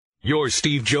Your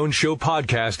Steve Jones Show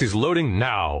podcast is loading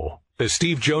now. The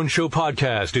Steve Jones Show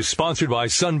podcast is sponsored by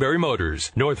Sunbury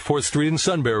Motors, North 4th Street in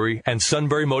Sunbury, and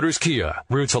Sunbury Motors Kia,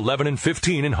 routes 11 and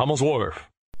 15 in Hummel's Wharf.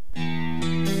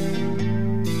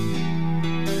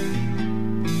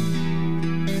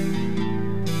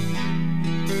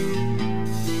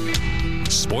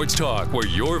 Sports talk where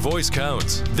your voice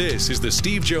counts. This is the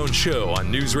Steve Jones Show on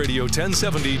News Radio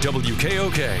 1070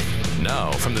 WKOK.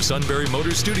 Now from the Sunbury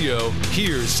Motors Studio,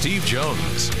 here's Steve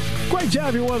Jones. Great to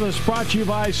have you with us. Brought to you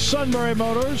by Sunbury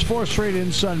Motors, 4th Street in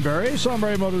Sunbury.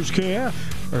 Sunbury Motors Kia,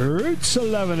 routes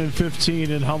 11 and 15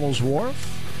 in Hummel's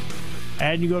Wharf.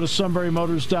 And you go to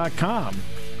sunburymotors.com.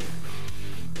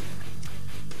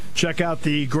 Check out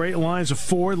the great lines of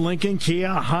Ford, Lincoln, Kia,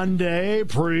 Hyundai,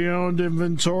 pre-owned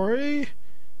inventory.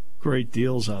 Great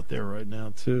deals out there right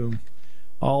now, too.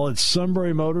 All at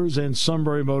Sunbury Motors and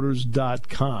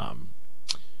sunburymotors.com.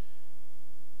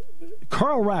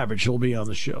 Karl Ravech will be on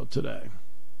the show today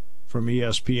from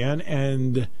ESPN,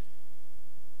 and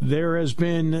there has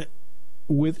been,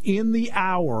 within the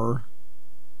hour,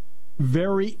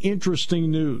 very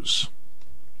interesting news.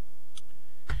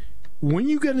 When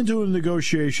you get into a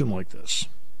negotiation like this,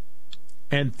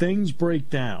 and things break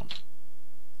down,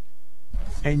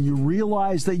 and you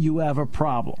realize that you have a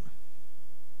problem,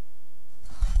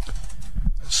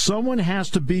 someone has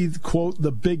to be, quote,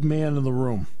 the big man in the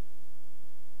room.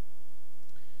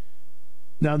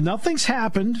 Now, nothing's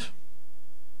happened,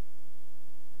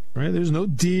 right? There's no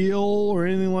deal or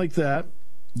anything like that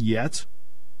yet.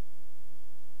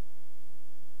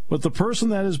 But the person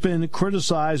that has been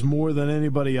criticized more than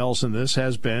anybody else in this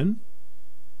has been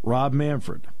Rob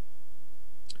Manfred.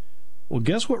 Well,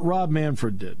 guess what Rob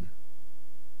Manfred did?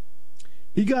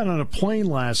 He got on a plane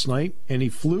last night and he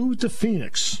flew to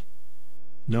Phoenix,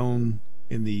 known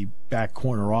in the back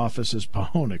corner office as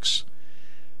Pahonix.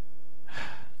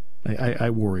 I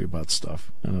worry about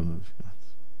stuff. I don't know.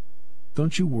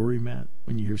 Don't you worry, Matt,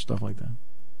 when you hear stuff like that?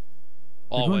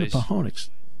 Always. Pahonix.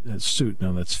 That's suit.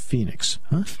 No, that's Phoenix.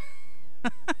 Huh?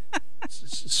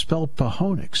 Spelled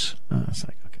Pahonix. Oh, it's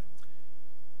like, okay.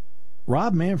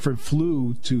 Rob Manfred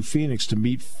flew to Phoenix to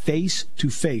meet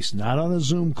face-to-face, not on a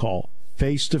Zoom call,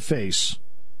 face-to-face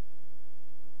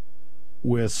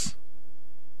with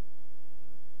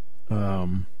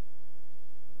Tony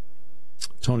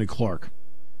Clark.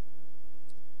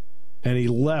 And he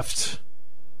left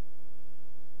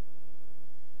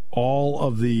all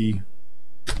of the...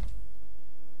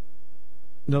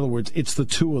 In other words, it's the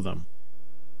two of them.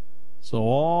 So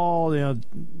all,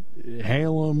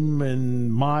 Halem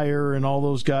and Meyer and all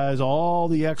those guys, all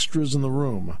the extras in the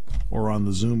room or on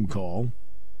the Zoom call,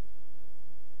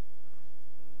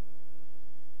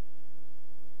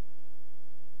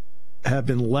 have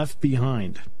been left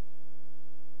behind.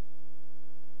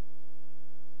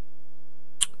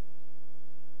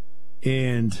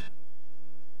 And,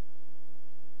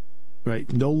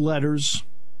 right, no letters.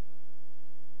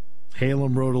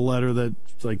 Halem wrote a letter that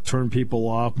turned people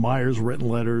off. Meyer's written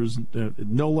letters.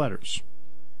 No letters.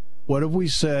 What have we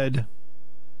said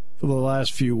for the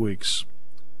last few weeks?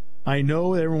 I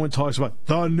know everyone talks about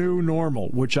the new normal,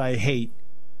 which I hate.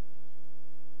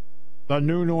 The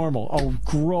new normal. Oh,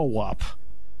 grow up.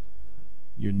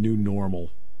 Your new normal.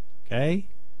 Okay?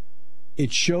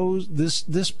 It shows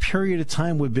this period of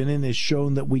time we've been in has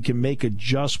shown that we can make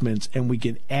adjustments and we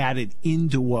can add it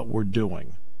into what we're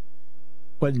doing.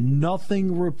 But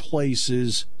nothing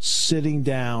replaces sitting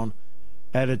down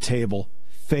at a table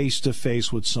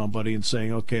face-to-face with somebody and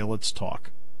saying, okay, let's talk.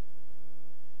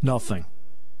 Nothing.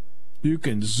 You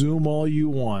can Zoom all you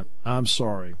want. I'm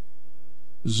sorry.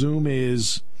 Zoom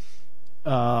is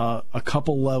a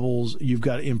couple levels. You've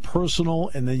got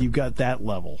impersonal, and then you've got that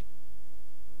level.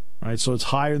 All right, so it's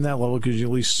higher than that level because you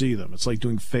at least see them. It's like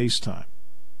doing FaceTime.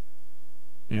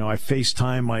 I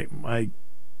FaceTime my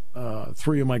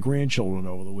 3 of my grandchildren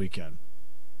over the weekend,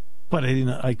 but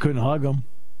I couldn't hug them,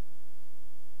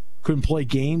 couldn't play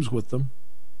games with them.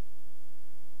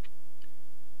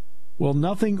 Well,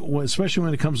 nothing, especially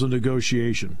when it comes to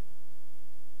negotiation,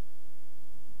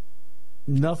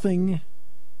 nothing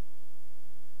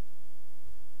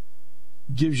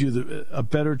gives you a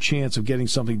better chance of getting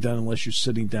something done unless you're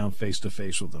sitting down face to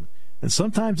face with them. And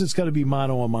sometimes it's got to be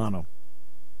mano a mano.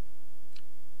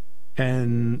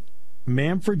 And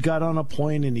Manfred got on a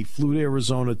plane and he flew to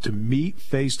Arizona to meet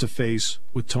face-to-face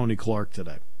with Tony Clark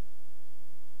today.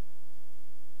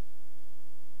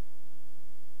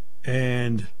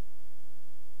 And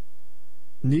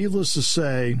needless to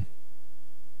say,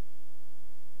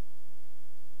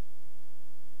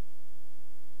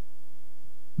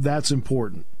 that's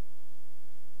important.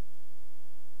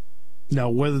 Now,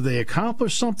 whether they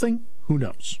accomplish something, who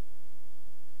knows?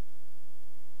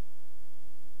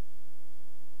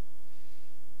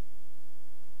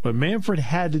 But Manfred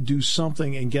had to do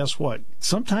something, and guess what?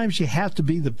 Sometimes you have to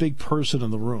be the big person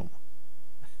in the room,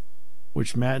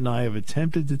 which Matt and I have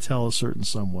attempted to tell a certain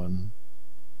someone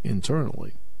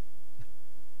internally.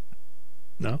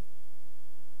 No?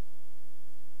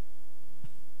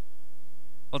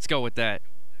 Let's go with that.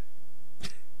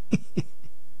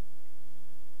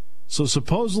 So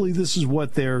supposedly this is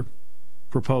what they're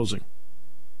proposing.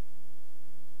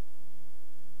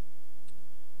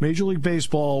 Major League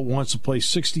Baseball wants to play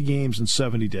 60 games in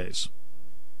 70 days.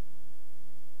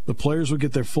 The players would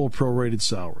get their full prorated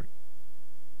salary.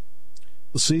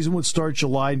 The season would start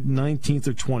July 19th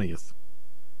or 20th.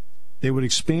 They would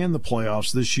expand the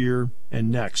playoffs this year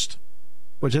and next,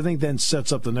 which I think then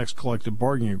sets up the next collective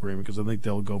bargaining agreement, because I think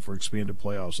they'll go for expanded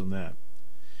playoffs in that.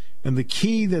 And the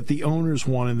key that the owners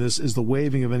want in this is the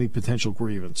waiving of any potential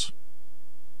grievance.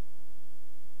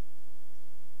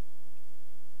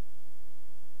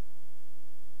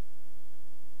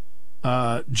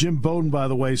 Jim Bowden, by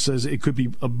the way, says it could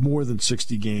be more than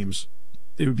 60 games.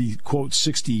 It would be, quote,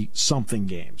 60-something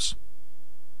games.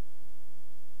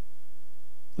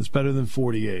 It's better than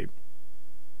 48.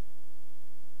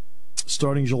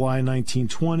 Starting July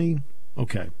 1920.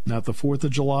 Okay, not the 4th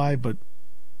of July, but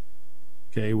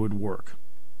okay, it would work.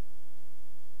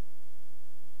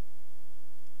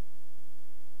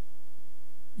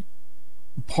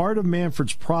 Part of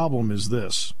Manfred's problem is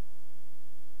this.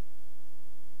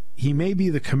 He may be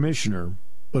the commissioner,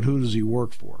 but who does he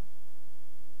work for?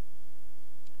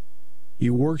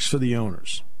 He works for the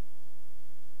owners.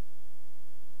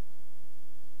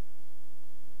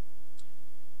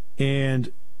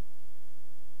 And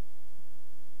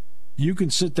you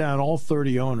can sit down all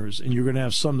 30 owners, and you're going to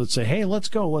have some that say, hey, let's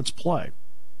go, let's play.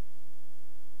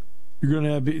 You're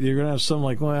going to have some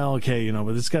like, well, okay,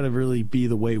 but it's got to really be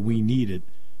the way we need it.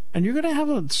 And you're going to have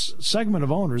a segment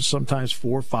of owners, sometimes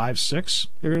 4, 5, 6.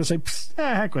 They're going to say,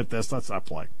 heck with this, let's not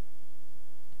play.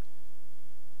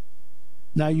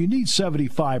 Now, you need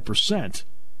 75%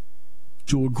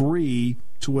 to agree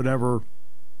to whatever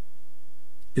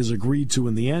is agreed to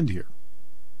in the end here.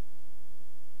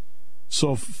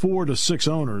 So 4 to 6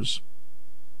 owners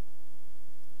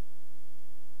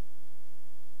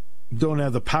don't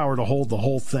have the power to hold the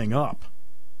whole thing up.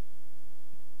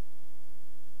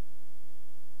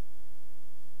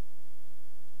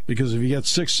 Because if you get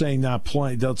 6 saying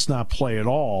let's not play at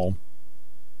all,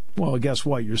 well, guess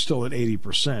what? You're still at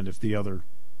 80% if the other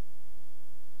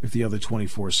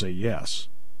 24 say yes.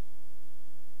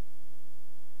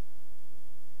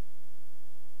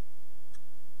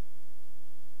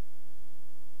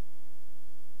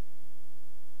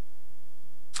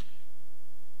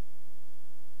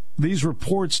 These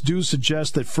reports do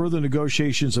suggest that further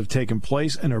negotiations have taken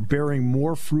place and are bearing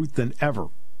more fruit than ever.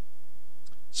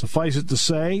 Suffice it to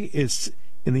say, it's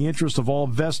in the interest of all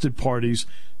vested parties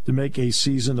to make a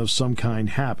season of some kind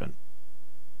happen.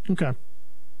 Okay.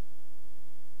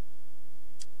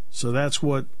 So that's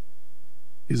what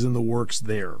is in the works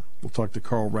there. We'll talk to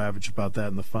Karl Ravech about that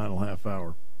in the final half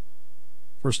hour.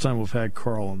 First time we've had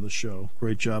Karl on the show.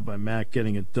 Great job by Matt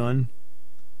getting it done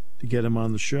to get him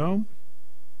on the show.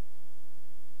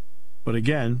 But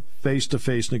again,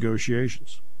 face-to-face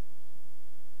negotiations.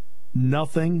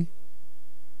 Nothing.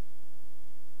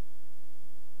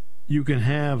 You can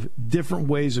have different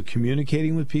ways of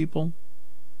communicating with people,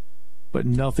 but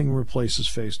nothing replaces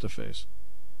face-to-face.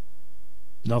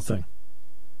 Nothing.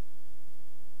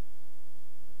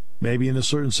 Maybe in a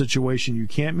certain situation you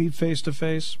can't meet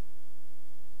face-to-face,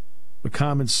 but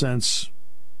common sense,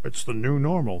 it's the new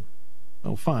normal.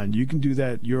 Oh, fine. You can do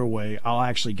that your way. I'll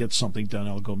actually get something done.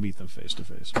 I'll go meet them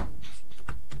face-to-face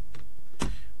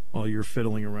while you're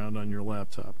fiddling around on your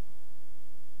laptop.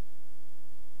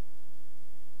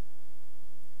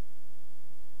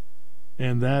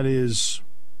 And that is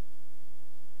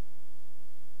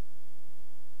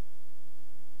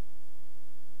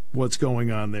what's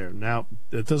going on there. Now,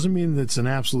 that doesn't mean that it's an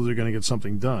absolute they're going to get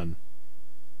something done.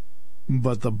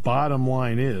 But the bottom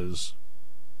line is,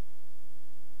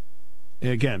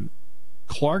 again,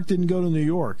 Clark didn't go to New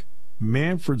York.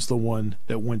 Manfred's the one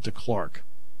that went to Clark.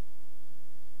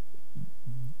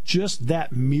 Just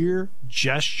that mere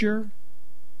gesture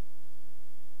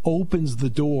opens the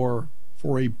door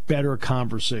for a better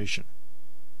conversation.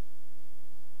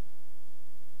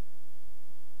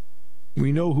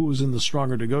 We know who was in the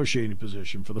stronger negotiating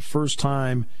position. For the first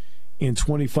time in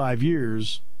 25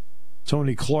 years,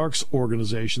 Tony Clark's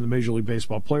organization, the Major League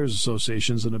Baseball Players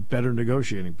Association, is in a better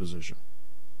negotiating position.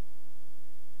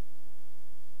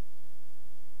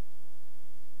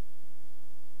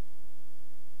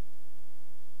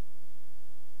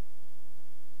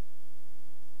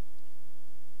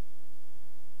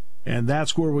 And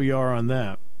that's where we are on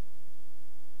that.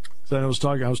 So I was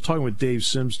talking with Dave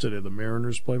Sims today, the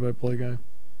Mariners play-by-play guy.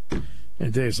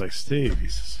 And Dave's like, Steve, he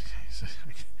says,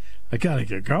 I got to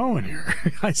get going here.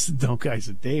 I said,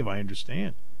 Dave, I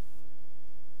understand.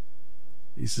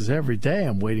 He says, every day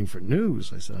I'm waiting for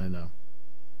news. I said, I know.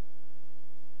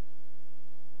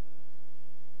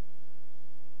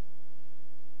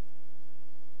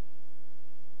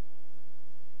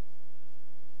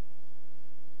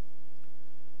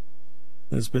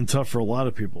 It's been tough for a lot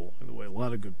of people, by the way, a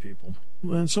lot of good people.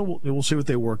 And so we'll see what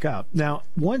they work out. Now,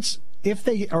 if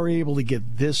they are able to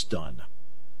get this done,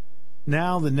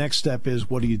 now the next step is,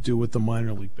 what do you do with the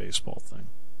minor league baseball thing?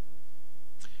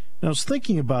 Now, I was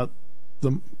thinking about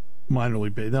the minor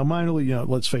league baseball. Now, minor league,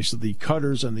 let's face it, the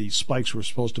Cutters and the Spikes were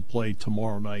supposed to play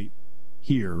tomorrow night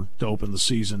here to open the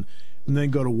season, and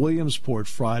then go to Williamsport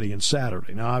Friday and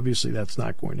Saturday. Now, obviously, that's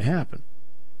not going to happen.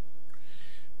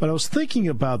 But I was thinking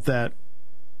about that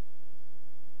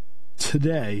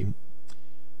today,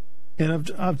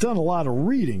 and I've done a lot of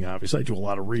reading. Obviously, I do a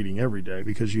lot of reading every day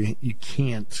because you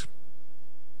can't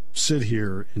sit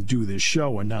here and do this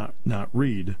show and not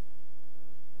read.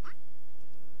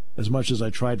 As much as I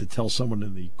tried to tell someone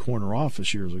in the corner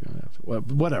office years ago, well,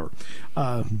 whatever.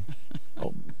 I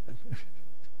don't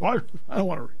want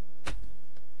to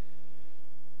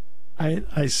read.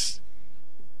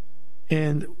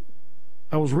 And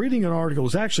I was reading an article. It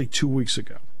was actually 2 weeks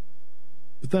ago.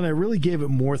 But then I really gave it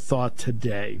more thought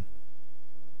today.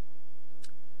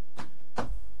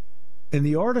 And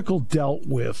the article dealt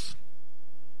with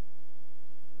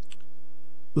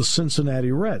the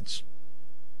Cincinnati Reds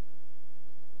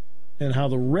and how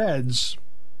the Reds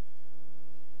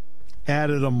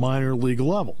added a minor league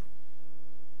level.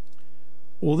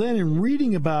 Well, then in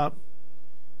reading about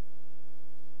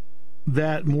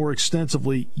that more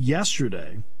extensively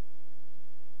yesterday,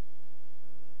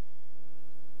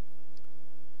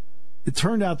 it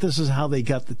turned out this is how they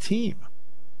got the team.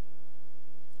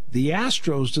 The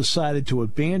Astros decided to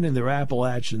abandon their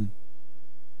Appalachian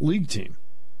League team,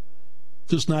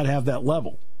 just not have that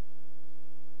level.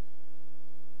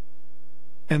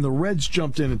 And the Reds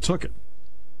jumped in and took it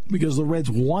because the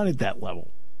Reds wanted that level.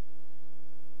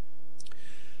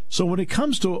 So when it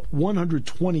comes to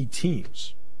 120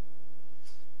 teams,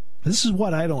 this is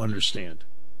what I don't understand.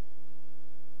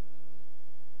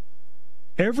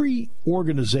 Every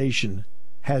organization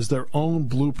has their own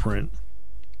blueprint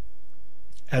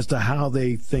as to how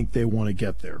they think they want to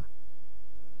get there.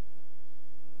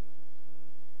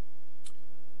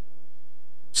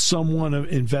 Some want to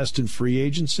invest in free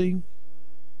agency.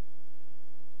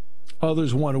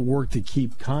 Others want to work to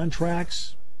keep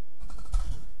contracts.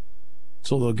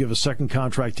 So they'll give a second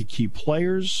contract to keep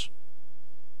players.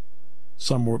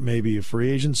 Some may be a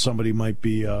free agent. Somebody might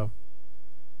be a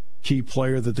key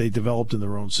player that they developed in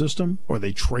their own system or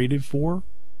they traded for.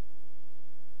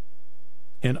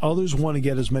 And others want to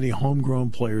get as many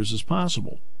homegrown players as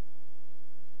possible.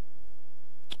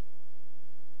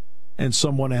 And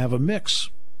some want to have a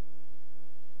mix.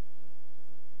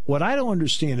 What I don't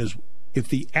understand is if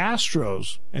the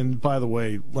Astros, and by the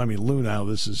way, Lou now,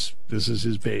 this is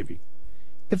his baby.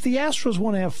 If the Astros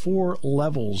want to have 4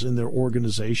 levels in their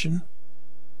organization,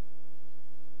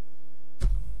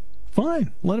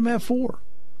 fine, let them have 4.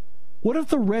 What if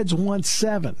the Reds want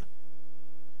 7?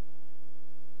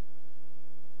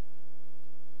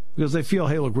 Because they feel,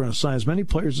 hey, look, we're going to sign as many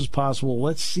players as possible.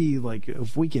 Let's see,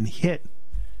 if we can hit.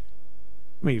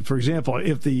 For example,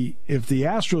 if the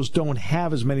Astros don't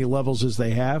have as many levels as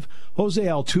they have, Jose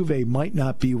Altuve might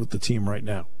not be with the team right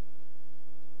now.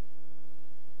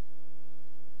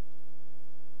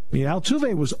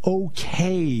 Altuve was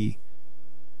okay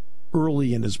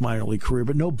early in his minor league career,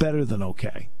 but no better than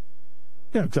okay.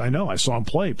 Yeah, I know. I saw him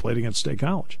played against State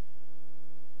College.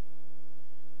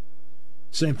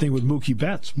 Same thing with Mookie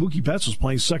Betts. Mookie Betts was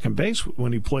playing second base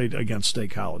when he played against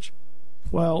State College.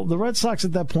 Well, the Red Sox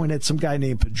at that point had some guy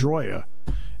named Pedroia.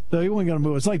 He wasn't going to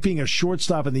move. It's like being a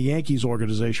shortstop in the Yankees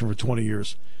organization for 20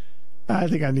 years. I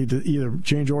think I need to either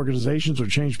change organizations or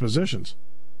change positions.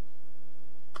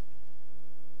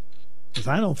 Because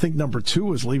I don't think number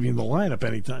 2 is leaving the lineup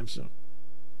anytime soon.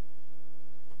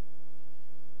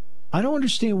 I don't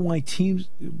understand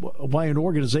why an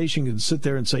organization can sit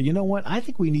there and say, you know what, I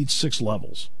think we need 6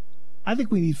 levels. I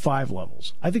think we need 5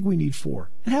 levels. I think we need 4.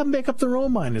 And have them make up their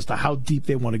own mind as to how deep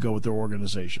they want to go with their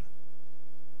organization.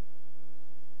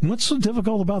 What's so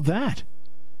difficult about that?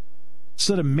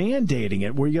 Instead of mandating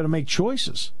it where you got to make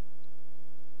choices.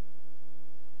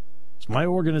 It's my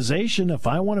organization. If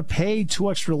I want to pay 2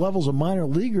 extra levels of minor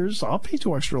leaguers, I'll pay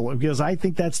 2 extra levels because I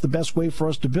think that's the best way for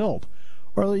us to build.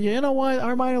 Or, you know what,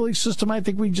 our minor league system, I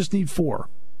think we just need 4.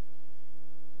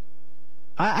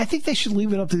 I think they should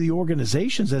leave it up to the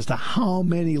organizations as to how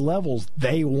many levels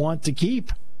they want to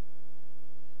keep.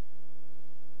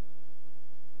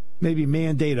 Maybe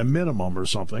mandate a minimum or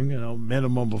something,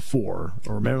 minimum of 4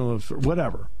 or minimum of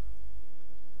whatever.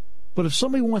 But if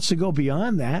somebody wants to go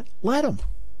beyond that, let them.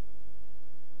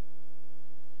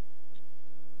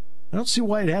 I don't see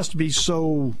why it has to be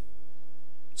so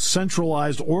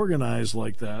centralized, organized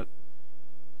like that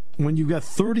when you've got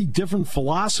 30 different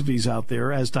philosophies out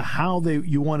there as to how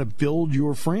you want to build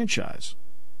your franchise.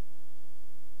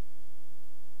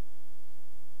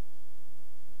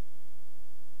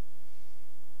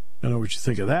 I don't know what you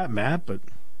think of that, Matt, but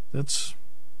that's...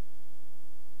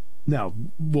 Now,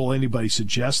 will anybody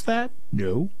suggest that?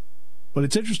 No. But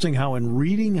it's interesting how in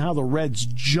reading how the Reds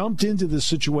jumped into this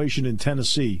situation in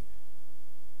Tennessee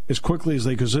as quickly as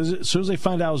because as soon as they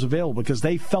found out it was available, because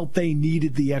they felt they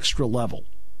needed the extra level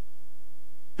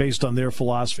based on their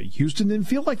philosophy. Houston didn't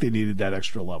feel like they needed that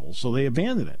extra level, so they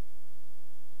abandoned it.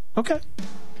 Okay.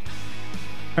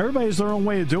 Everybody has their own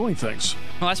way of doing things.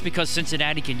 Well, that's because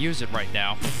Cincinnati can use it right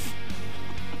now.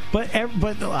 But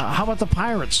how about the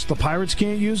Pirates? The Pirates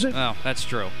can't use it? Oh, that's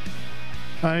true.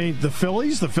 I mean, the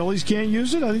Phillies can't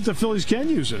use it? I think the Phillies can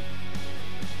use it.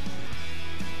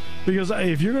 Because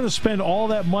if you're going to spend all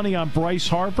that money on Bryce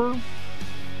Harper,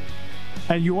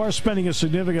 and you are spending a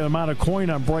significant amount of coin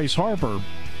on Bryce Harper,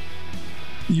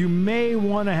 you may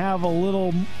want to have a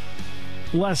little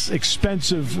less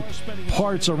expensive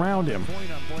parts around him.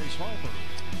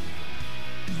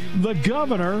 The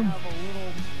Governor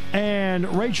and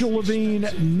Rachel Levine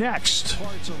next.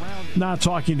 Not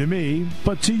talking to me,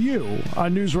 but to you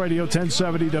on News Radio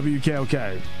 1070 WKOK.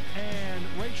 And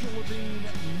Rachel Levine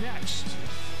next.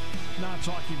 Not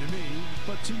talking to me,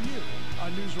 but to you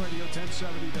on News Radio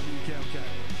 1070 WKOK.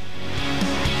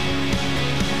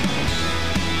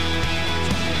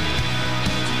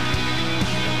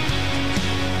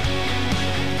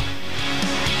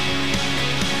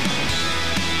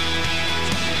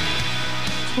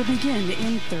 Will begin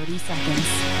in 30 seconds.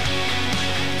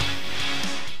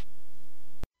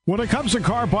 When it comes to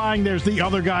car buying, there's the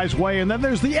other guy's way, and then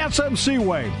there's the SMC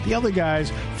way. The other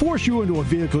guys force you into a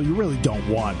vehicle you really don't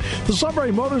want. The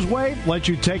Sunbury Motors way lets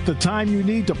you take the time you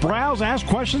need to browse, ask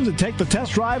questions, and take the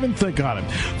test drive and think on it.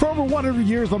 For over 100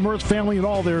 years, the Mertz family and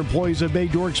all their employees have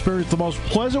made your experience the most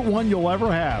pleasant one you'll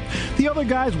ever have. The other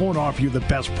guys won't offer you the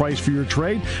best price for your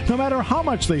trade, no matter how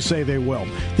much they say they will.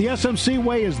 The SMC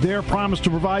way is their promise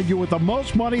to provide you with the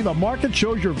most money the market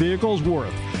shows your vehicle is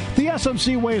worth. The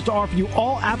SMC way is to offer you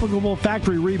all applicable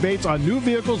factory rebates on new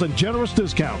vehicles and generous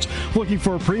discounts. Looking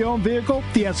for a pre-owned vehicle?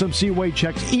 The SMC way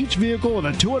checks each vehicle in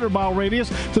a 200-mile radius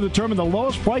to determine the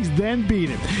lowest price, then beat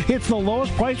it. It's the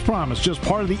lowest price promise, just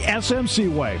part of the SMC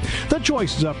way. The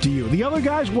choice is up to you. The other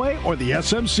guy's way or the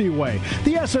SMC way.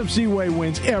 The SMC way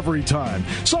wins every time.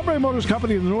 Sunbury Motors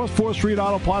Company in the North 4th Street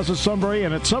Auto Plaza, Sunbury,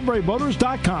 and at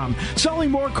sunburymotors.com.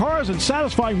 Selling more cars and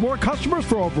satisfying more customers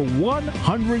for over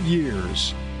 100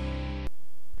 years.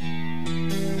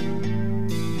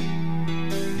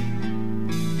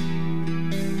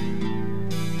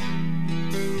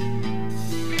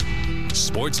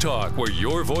 Sports talk where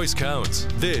your voice counts.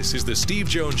 This is the Steve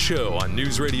Jones Show on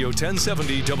News Radio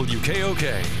 1070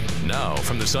 WKOK. Now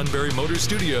from the Sunbury Motors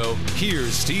Studio,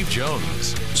 here's Steve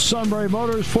Jones. Sunbury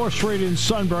Motors, 4th Street in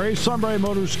Sunbury. Sunbury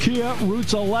Motors Kia,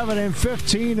 routes 11 and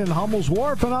 15 in Hummel's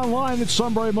Wharf, and online at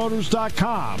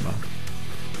sunburymotors.com.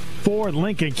 Ford,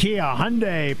 Lincoln, Kia,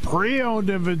 Hyundai, pre-owned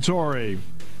inventory.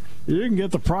 You can get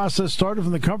the process started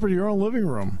from the comfort of your own living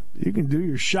room. You can do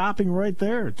your shopping right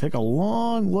there. Take a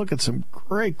long look at some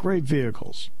great, great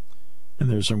vehicles. And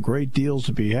there's some great deals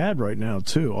to be had right now,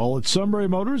 too. All at Sunbury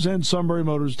Motors and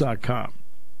sunburymotors.com.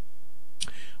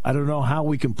 I don't know how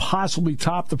we can possibly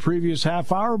top the previous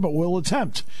half hour, but we'll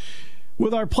attempt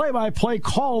with our play-by-play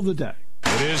call of the day.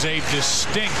 It is a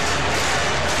distinct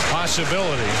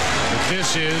possibility that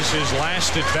this is his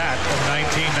last at-bat of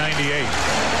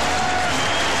 1998.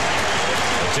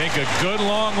 Take a good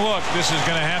long look. This is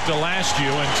going to have to last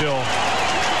you until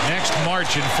next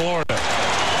March in Florida.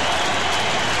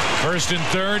 First and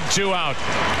third, 2 out.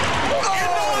 Oh!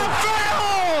 Into the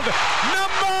field!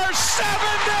 Number 70!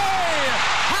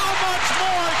 How much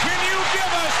more can you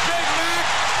give us, Big Mac?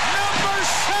 Number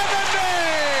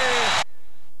 70!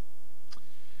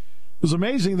 It was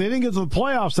amazing. They didn't get to the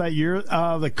playoffs that year.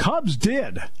 The Cubs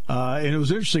did. And it was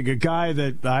interesting. A guy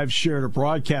that I've shared a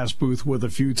broadcast booth with a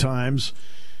few times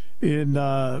in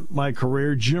my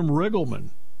career, Jim Riggleman,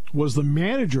 was the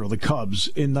manager of the Cubs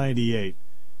in '98.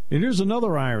 And here's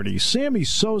another irony. Sammy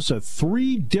Sosa,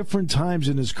 3 different times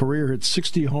in his career, hit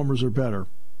 60 homers or better.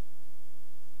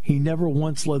 He never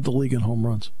once led the league in home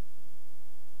runs.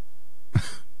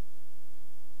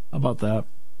 How about that?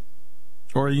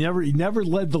 Or he never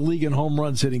led the league in home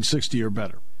runs hitting 60 or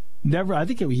better. Never. I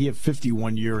think he hit 50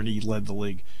 one year and he led the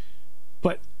league.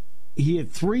 But he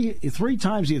had three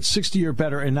times he had 60 or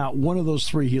better, and not one of those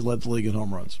 3 he led the league in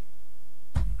home runs.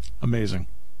 Amazing.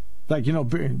 Like,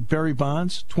 Barry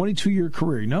Bonds, 22-year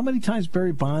career. You know how many times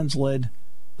Barry Bonds led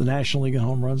the National League in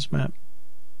home runs, Matt?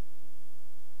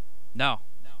 No.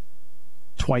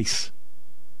 Twice.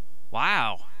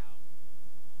 Wow.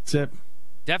 That's it.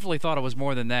 Definitely thought it was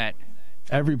more than that.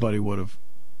 Everybody would have.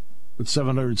 With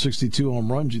 762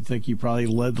 home runs, you'd think he probably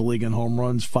led the league in home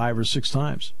runs 5 or 6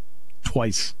 times.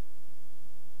 Twice.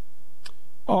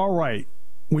 All right.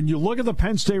 When you look at the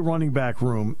Penn State running back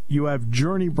room, you have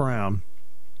Journey Brown,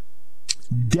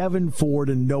 Devin Ford,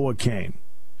 and Noah Cain.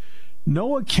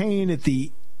 Noah Cain at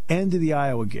the end of the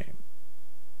Iowa game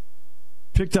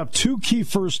picked up 2 key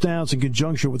first downs in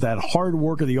conjunction with that hard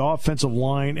work of the offensive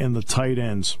line and the tight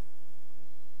ends,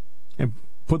 and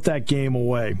put that game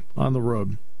away on the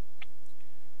road.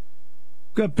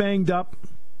 Got banged up.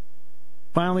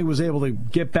 Finally was able to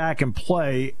get back and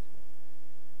play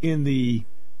in the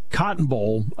Cotton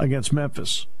Bowl against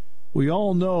Memphis. We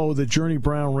all know that Journey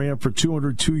Brown ran for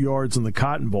 202 yards in the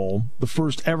Cotton Bowl, the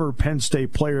first ever Penn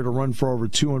State player to run for over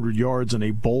 200 yards in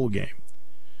a bowl game.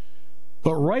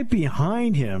 But right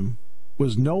behind him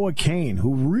was Noah Cain,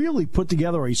 who really put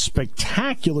together a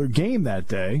spectacular game that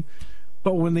day.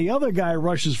 But when the other guy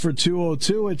rushes for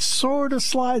 202, it sort of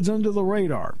slides under the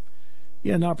radar. He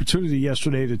had an opportunity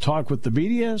yesterday to talk with the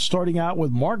media, starting out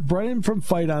with Mark Brennan from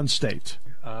Fight on State.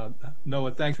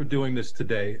 Noah, thanks for doing this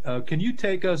today. Can you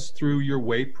take us through your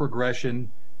weight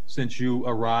progression since you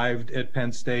arrived at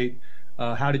Penn State?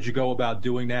 How did you go about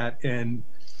doing that? And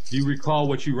do you recall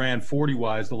what you ran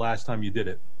 40-wise the last time you did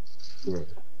it?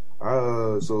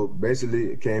 Yeah. So basically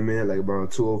it came in like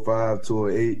around 205,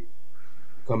 208,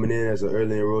 coming in as an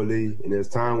early enrollee. And as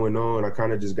time went on, I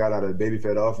kind of just got out of baby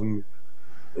fat off of me.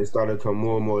 It started to become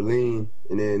more and more lean.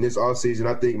 And then this offseason,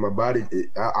 I think my body,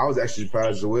 I was actually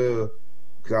surprised as well,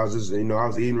 because I was just, I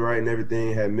was eating right and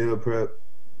everything, had meal prep.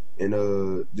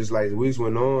 And just like as weeks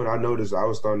went on, I noticed I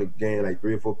was starting to gain like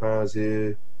 3 or 4 pounds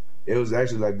here. It was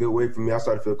actually like good weight for me. I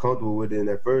started to feel comfortable with it. And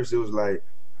at first it was like,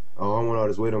 oh, I want all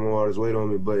this weight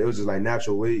on me. But it was just like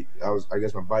natural weight. I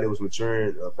guess my body was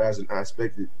maturing faster than I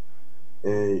expected.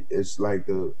 And it's like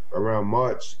around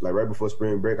March, like right before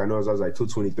spring break, I noticed I was like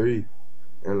 223.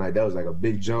 And like that was like a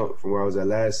big jump from where I was at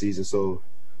last season. So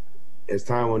as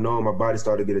time went on, my body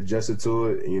started to get adjusted to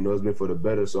it, and it's been for the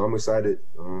better. So I'm excited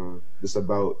just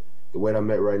about the weight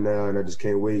I'm at right now, and I just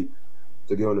can't wait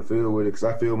to get on the field with it, because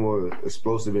I feel more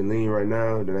explosive and lean right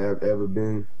now than I have ever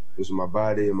been, just with my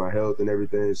body and my health and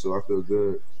everything. So I feel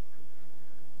good.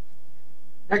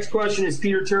 Next question is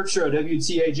Peter Turkshaw,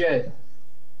 WTAJ.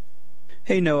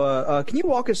 Hey Noah, can you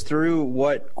walk us through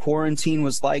what quarantine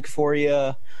was like for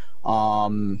you?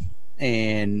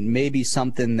 And maybe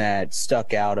something that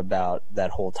stuck out about that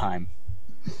whole time.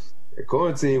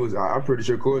 I'm pretty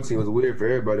sure quarantine was weird for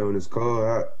everybody on this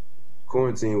call.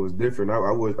 Quarantine was different.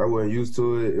 I wasn't used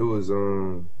to it.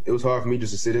 It was hard for me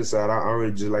just to sit inside. I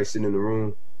already just like sitting in the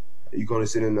room. You can only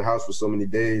sit in the house for so many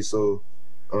days. So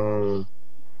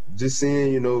just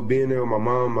seeing, being there with my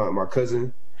mom, my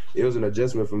cousin, it was an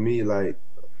adjustment for me. Like,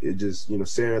 it just,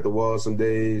 staring at the wall some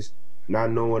days, not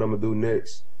knowing what I'm going to do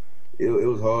next. It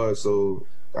was hard, so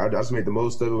I just made the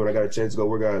most of it. When I got a chance to go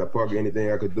work out at a park or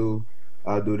anything I could do,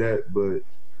 I'll do that. But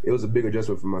it was a big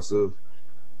adjustment for myself.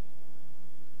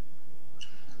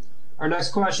 Our next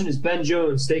question is Ben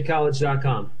Jones,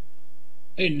 statecollege.com.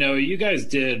 Hey, Noah, you guys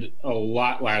did a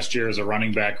lot last year as a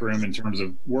running back room in terms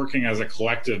of working as a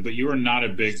collective, but you were not a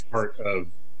big part of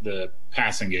the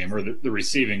passing game or the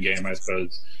receiving game, I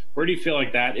suppose. Where do you feel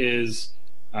like that is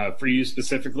for you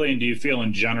specifically, and do you feel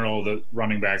in general that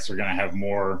running backs are going to have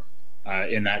more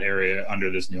in that area under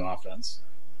this new offense?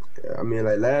 I mean,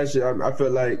 like last year, I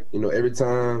felt like, every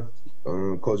time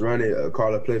Coach Ronnie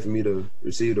called a play for me to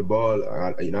receive the ball,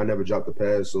 I never dropped the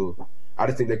pass. So I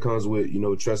just think that comes with,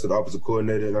 trust of the offensive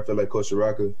coordinator, and I feel like Coach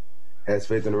Shiraka has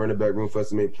faith in the running back room for us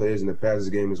to make plays in the passes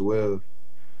game as well.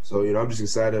 So, I'm just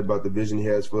excited about the vision he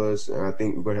has for us, and I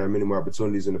think we're going to have many more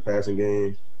opportunities in the passing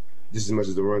game, just as much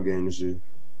as the run game this year.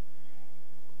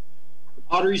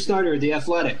 Audrey Snyder, The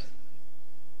Athletic.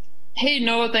 Hey,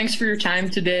 Noah, thanks for your time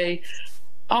today.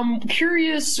 I'm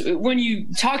curious, when you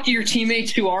talk to your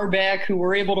teammates who are back, who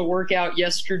were able to work out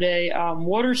yesterday,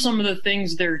 what are some of the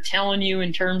things they're telling you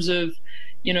in terms of,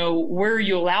 Where are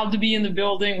you allowed to be in the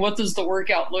building? What does the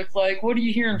workout look like? What are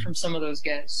you hearing from some of those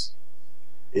guys?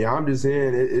 Yeah, I'm just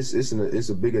hearing it's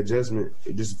a big adjustment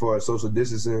just as far as social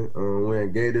distancing,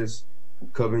 wearing gaiters,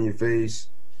 covering your face.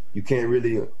 You can't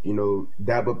really,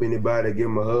 dap up anybody, give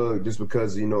them a hug just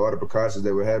because, all the precautions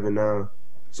that we're having now.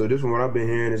 So this from what I've been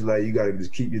hearing is like you got to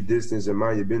just keep your distance and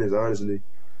mind your business, honestly.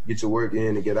 Get your work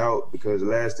in and get out, because the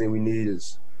last thing we need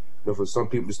is, for some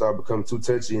people to start becoming too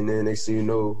touchy, and then next thing you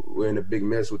know, we're in a big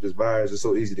mess with this virus. It's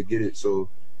so easy to get it. So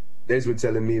they've been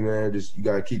telling me, man, just you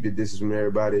got to keep your distance from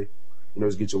everybody.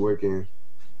 Just get your work in.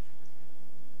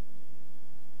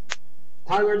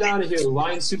 Tyler Donahue,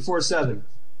 Lions 247.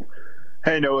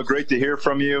 Hey, Noah, great to hear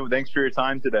from you. Thanks for your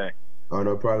time today. Oh,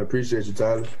 no problem. Appreciate you,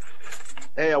 Tyler.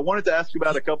 Hey, I wanted to ask you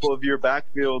about a couple of your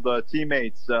backfield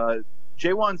teammates.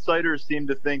 Jaywan Siders seemed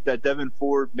to think that Devin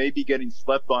Ford may be getting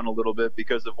slept on a little bit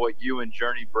because of what you and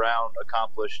Journey Brown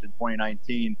accomplished in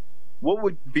 2019. What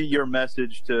would be your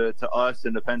message to us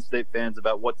and the Penn State fans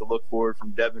about what to look for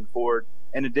from Devin Ford?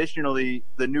 And additionally,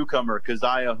 the newcomer,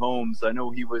 Keziah Holmes. I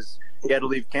know he had to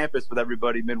leave campus with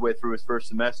everybody midway through his first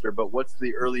semester, but what's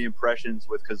the early impressions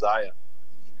with Keziah?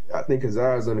 I think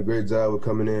Keziah's done a great job with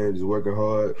coming in, just working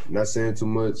hard, not saying too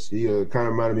much. He kind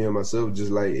of reminded me of myself,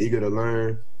 just like eager to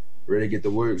learn, ready to get to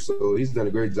work. So he's done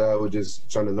a great job with just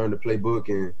trying to learn the playbook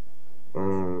and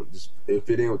just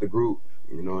fit in with the group,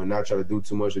 and not try to do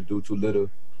too much or do too little.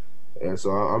 And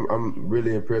so I'm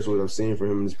really impressed with what I've seen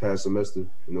from him this past semester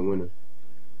in the winter.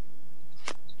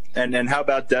 And how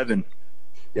about Devin?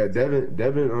 Yeah, Devin,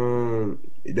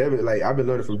 like I've been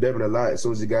learning from Devin a lot. As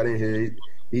soon as he got in here,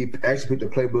 he actually picked the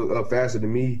playbook up faster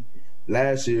than me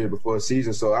last year before the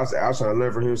season. So I was trying to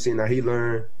learn from him, seeing how he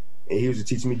learned, and he was just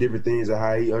teaching me different things of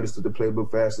how he understood the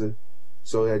playbook faster.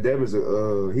 So yeah, Devin's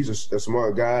he's a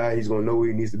smart guy. He's gonna know where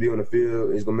he needs to be on the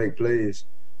field. He's gonna make plays.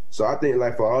 So I think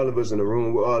like for all of us in the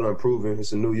room, we're all improving.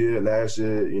 It's a new year. Last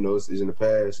year, it's in the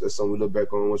past. That's something we look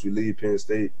back on once we leave Penn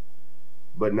State.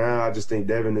 But now I just think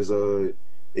Devin is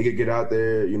he could get out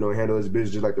there, handle his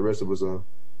business just like the rest of us are.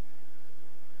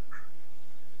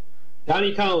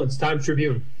 Donnie Collins, Times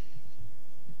Tribune.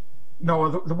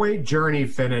 No, the way Journey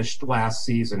finished last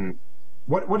season,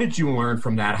 what did you learn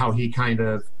from that? How he kind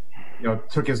of,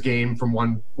 took his game from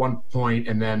one point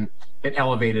and then it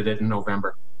elevated it in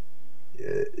November.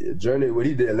 Yeah, Journey, what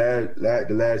he did the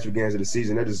last few games of the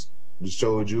season, that just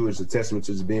showed you it's a testament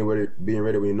to just being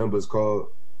ready when your number's called.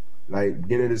 Like,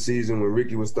 beginning of the season when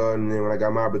Ricky was starting, and then when I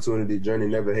got my opportunity, Journey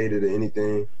never hated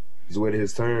anything. Just waited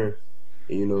his turn.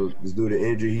 And, just due to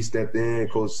injury, he stepped in.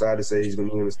 Coach decided to say he's going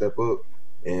to need him to step up.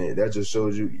 And that just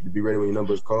shows you to be ready when your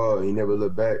number's called. He never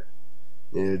looked back.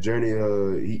 And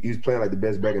Journey, he was playing like the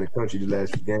best back in the country the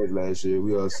last few games last year.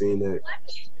 We all seen that.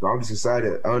 So I'm just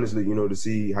excited, honestly, to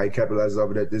see how he capitalizes off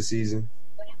of that this season.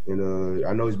 And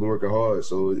I know he's been working hard,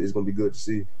 so it's going to be good to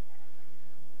see.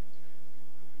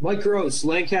 Mike Gross,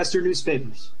 Lancaster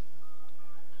Newspapers.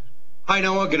 Hi,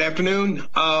 Noah. Good afternoon.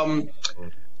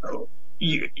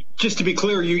 Just to be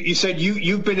clear, you said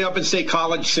you've been up in State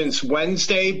College since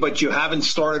Wednesday, but you haven't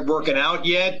started working out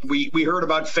yet. We heard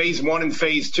about phase 1 and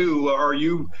phase 2. Are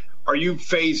you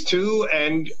phase 2?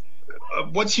 And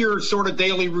what's your sort of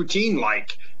daily routine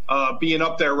like being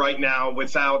up there right now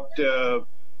without being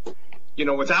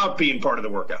part of the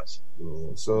workouts?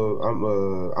 So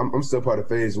I'm still part of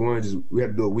phase 1. Just we had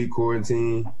to do a week of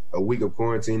quarantining,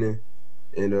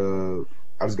 and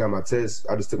I just got my test.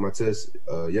 I just took my test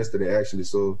yesterday actually,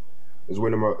 so I was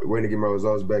waiting to get my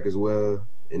results back as well.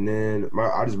 And then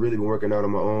I just really been working out on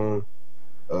my own.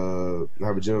 I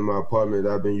have a gym in my apartment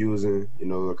that I've been using.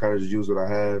 I kind of just use what I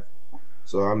have.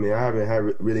 So I haven't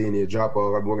had really any drop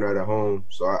off. I've been working out at home,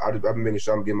 so I've been making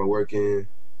sure I'm getting my work in.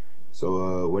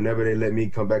 So whenever they let me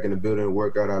come back in the building and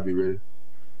work out, I'll be ready.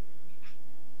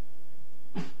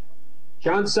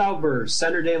 John Salver,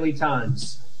 Center Daily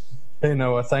Times. Hey,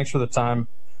 Noah. Thanks for the time.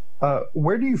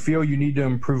 Where do you feel you need to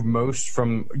improve most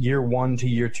from year 1 to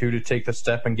year 2 to take the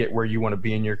step and get where you want to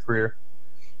be in your career?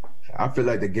 I feel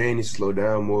like the game needs to slow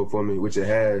down more for me, which it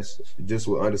has, just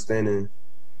with understanding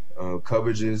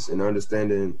coverages and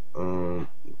understanding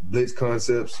blitz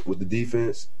concepts with the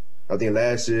defense. I think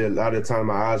last year, a lot of the time,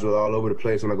 my eyes were all over the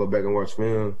place when I go back and watch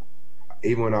film.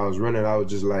 Even when I was running, I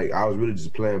was really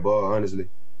just playing ball, honestly.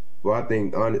 But I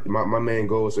think my main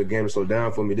goal is for the game to slow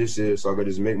down for me this year, so I could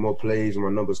just make more plays when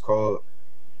my number's called.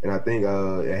 And I think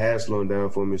it has slowed down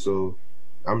for me, so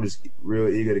I'm just real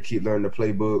eager to keep learning the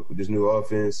playbook with this new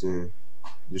offense and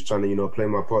just trying to, play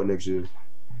my part next year.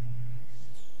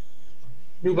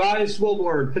 Nubias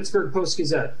Wilborn, Pittsburgh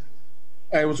Post-Gazette.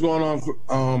 Hey, what's going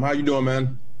on? How you doing,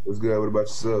 man? What's good? What about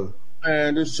yourself?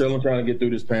 And just chilling, trying to get through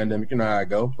this pandemic. You know how I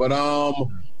go. But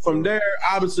from there,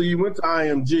 obviously, you went to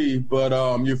IMG, but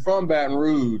you're from Baton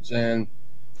Rouge, and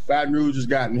Baton Rouge has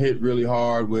gotten hit really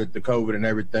hard with the COVID and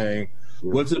everything.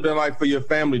 Yeah. What's it been like for your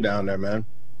family down there, man?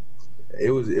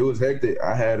 It was hectic.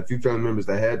 I had a few family members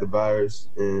that had the virus,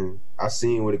 and I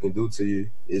seen what it can do to you.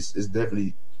 It's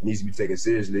definitely needs to be taken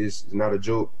seriously. It's not a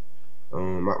joke.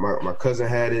 My cousin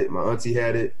had it. My auntie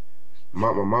had it.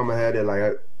 My mama had it.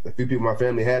 Like a few people in my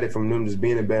family had it from them just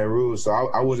being in Baton Rouge. So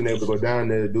I wasn't able to go down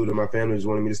there due to my family just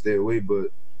wanted me to stay away. But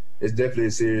it's definitely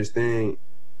a serious thing.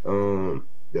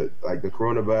 The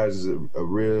coronavirus is a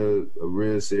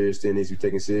real serious thing. It needs to be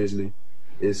taken seriously.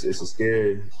 It's a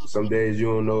scary. Some days you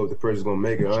don't know if the person's gonna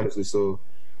make it, honestly. So,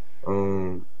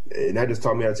 and that just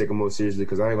taught me how to take it more seriously.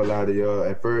 Because I ain't gonna lie to y'all.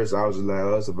 At first, I was just like,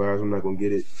 "Oh, it's a virus. I'm not gonna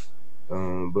get it."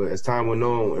 But as time went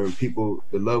on, and people,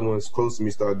 the loved ones close to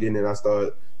me, start getting it, I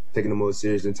started taking it more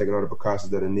seriously and taking all the precautions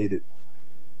that are needed.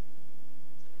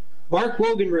 Mark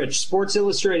Wogenrich,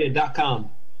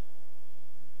 SportsIllustrated.com.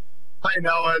 Hi,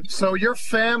 Noah. So your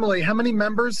family, how many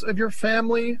members of your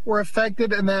family were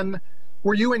affected? And then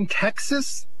were you in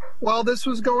Texas while this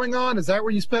was going on? Is that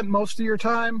where you spent most of your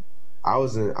time? I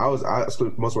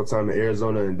spent most of my time in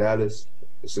Arizona and Dallas.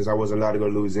 Since I wasn't allowed to go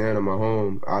to Louisiana, my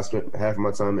home, I spent half of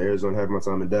my time in Arizona, half of my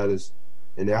time in Dallas.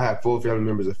 And then I had 4 family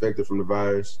members affected from the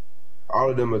virus. All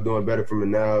of them are doing better from it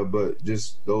now, but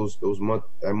just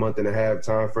that month and a half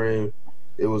time frame,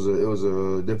 it was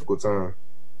a difficult time.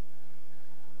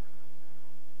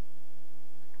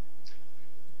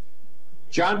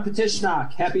 John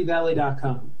Petishnock,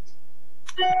 HappyValley.com.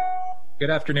 Good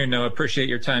afternoon, Noah. Appreciate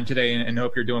your time today and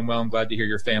hope you're doing well. I'm glad to hear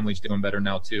your family's doing better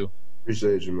now, too.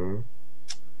 Appreciate you, man.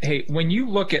 Hey, when you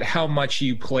look at how much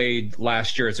you played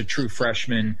last year as a true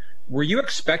freshman, were you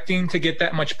expecting to get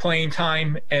that much playing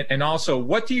time? And also,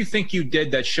 what do you think you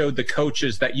did that showed the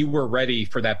coaches that you were ready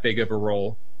for that big of a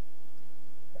role?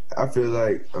 I feel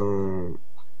like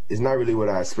it's not really what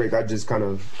I expect. I'm just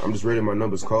ready my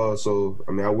numbers called. So,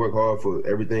 I mean, I work hard for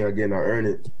everything I get and I earn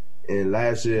it. And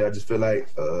last year, I just feel like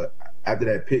after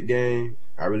that Pitt game,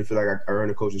 I really feel like I earned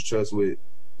the coach's trust with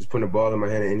just putting the ball in my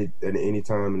hand at any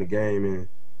time in the game. And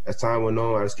as time went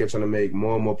on, I just kept trying to make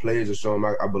more and more plays to show them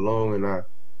I belong and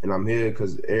I'm here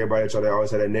because everybody always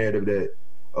had that narrative that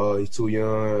he's too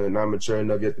young, not mature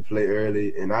enough yet to play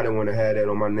early. And I didn't want to have that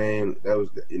on my name. That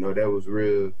was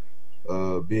real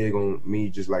big on me,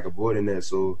 just like avoiding that.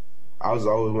 So I was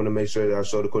always want to make sure that I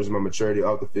showed the coaches my maturity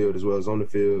off the field as well as on the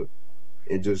field,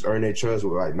 and just earn their trust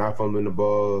with like not fumbling the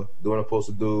ball, doing what I'm supposed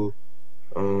to do,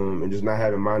 and just not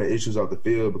having minor issues off the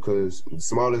field because the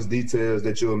smallest details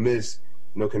that you'll miss,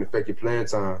 can affect your playing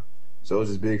time. So it was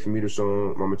just big for me to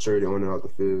show my maturity on and off the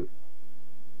field.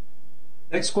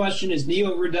 Next question is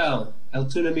Neo Rudell,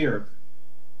 Altoona Mirror.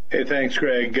 Hey, thanks,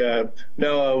 Greg.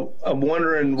 Noah, I'm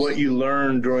wondering what you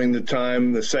learned during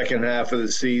the second half of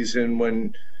the season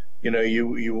when,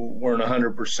 you weren't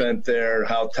 100% there,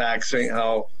 how taxing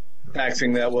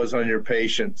that was on your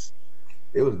patience.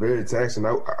 It was very taxing.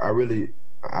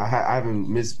 I haven't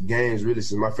missed games really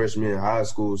since my freshman year in high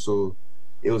school, so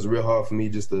it was real hard for me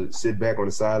just to sit back on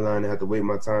the sideline and have to wait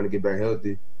my time to get back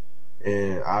healthy.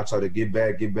 And I tried to get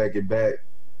back.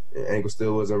 And ankle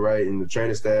still wasn't right, and the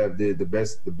training staff did the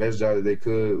best job that they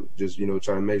could, just trying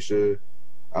to make sure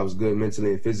I was good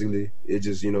mentally and physically. It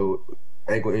just ankle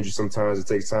injury sometimes it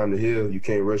takes time to heal. You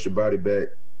can't rush your body back,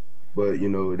 but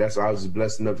that's why I was just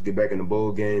blessed enough to get back in the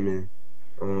bowl game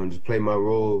and just play my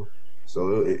role.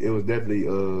 So it was definitely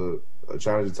a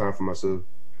challenging time for myself.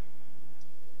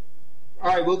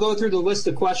 All right, we'll go through the list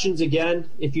of questions again.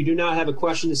 If you do not have a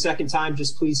question the second time,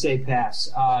 just please say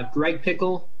pass. Greg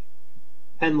Pickle,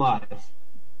 Penn Live.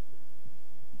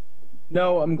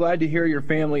 No, I'm glad to hear your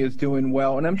family is doing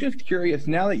well. And I'm just curious,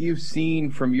 now that you've seen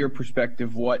from your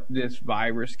perspective what this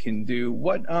virus can do,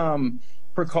 what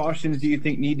precautions do you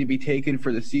think need to be taken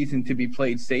for the season to be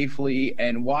played safely?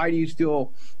 And why do you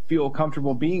still feel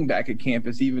comfortable being back at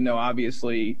campus, even though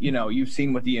obviously, you've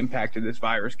seen what the impact of this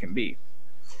virus can be?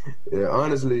 Yeah,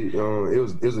 honestly,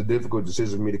 it was a difficult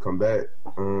decision for me to come back.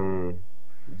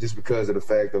 Just because of the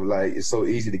fact of it's so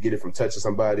easy to get it from touching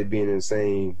somebody, being in the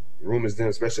same room as them,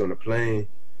 especially on the plane.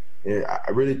 And I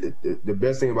really, the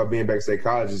best thing about being back at State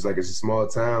College is it's a small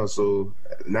town, so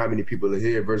not many people are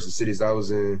here versus cities I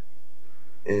was in.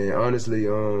 And honestly,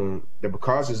 the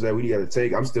precautions that we got to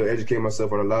take, I'm still educating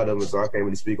myself on a lot of them, so I can't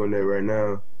really speak on that right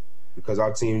now because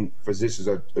our team physicians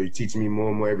are teaching me more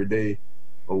and more every day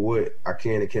of what I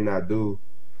can and cannot do.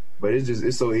 But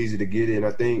it's so easy to get it. And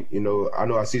I think, I know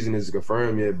our season isn't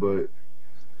confirmed yet, but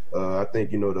I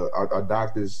think our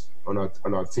doctors on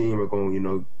our team are going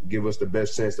to give us the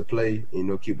best chance to play,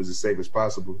 keep us as safe as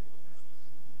possible.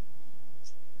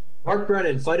 Mark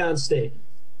Brennan, Fight On State.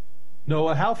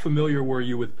 Noah, how familiar were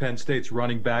you with Penn State's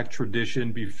running back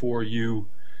tradition before you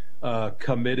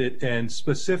committed, and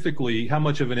specifically, how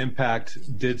much of an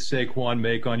impact did Saquon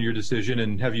make on your decision,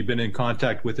 and have you been in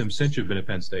contact with him since you've been at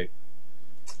Penn State?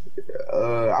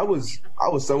 I was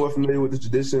somewhat familiar with the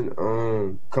tradition.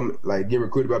 Getting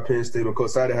recruited by Penn State when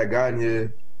Coach Sider had gotten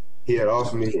here, he had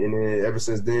offered me, and then ever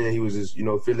since then he was just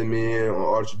filling me in on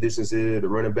all the traditions here, the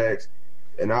running backs.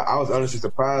 And I was honestly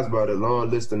surprised by the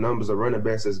long list of numbers of running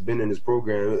backs that's been in this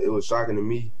program. It was shocking to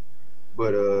me.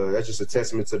 But that's just a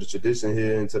testament to the tradition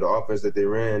here and to the offense that they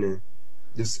ran. And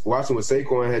just watching what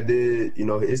Saquon had did,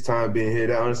 his time being here,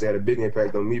 that honestly had a big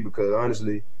impact on me because,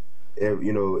 honestly,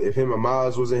 if him and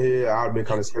Miles wasn't here, I would have been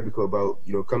kind of skeptical about,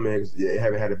 coming in because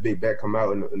haven't had a big back come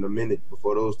out in a minute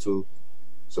before those two.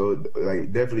 So,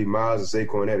 definitely Miles and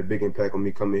Saquon had a big impact on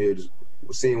me coming here, just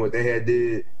seeing what they had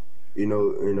did. Seeing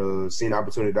the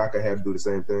opportunity that I could have to do the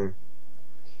same thing.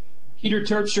 Peter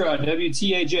Terpstra,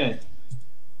 WTAJ.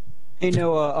 Hey,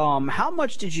 Noah, how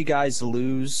much did you guys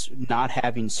lose not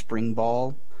having spring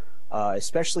ball,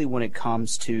 especially when it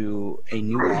comes to a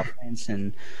new offense?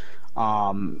 And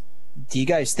do you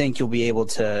guys think you'll be able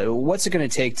to – what's it going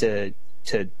to take to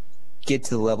get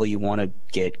to the level you want to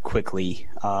get quickly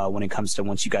when it comes to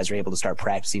once you guys are able to start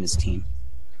practicing as a team?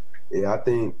 Yeah, I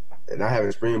think not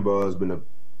having spring ball has been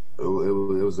it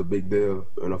was a big deal,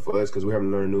 for us because we're having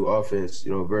to learn a new offense,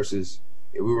 versus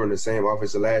if we were in the same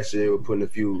offense last year, we're putting a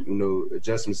few,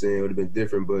 adjustments in, it would have been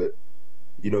different. But,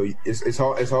 it's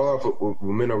hard for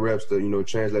mental reps to,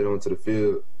 translate onto the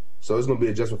field. So it's going to be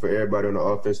adjustment for everybody on the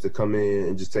offense to come in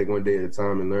and just take one day at a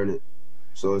time and learn it.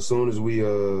 So as soon as we,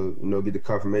 get the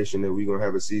confirmation that we're going to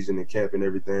have a season and camp and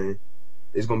everything,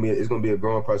 it's gonna be a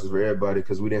growing process for everybody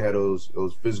because we didn't have those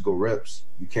physical reps.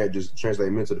 You can't just translate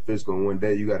mental to physical in one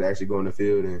day. You got to actually go on the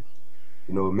field and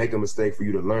make a mistake for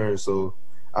you to learn. So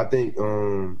I think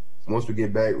once we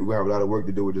get back, we're gonna have a lot of work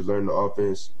to do with just learning the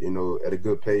offense, at a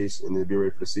good pace and then be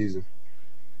ready for the season.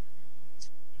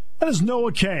 That is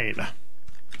Noah Cain.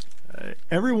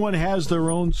 Everyone has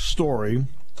their own story,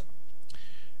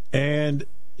 and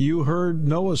you heard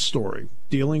Noah's story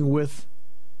dealing with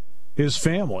his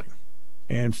family.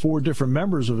 And 4 different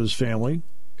members of his family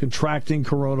contracting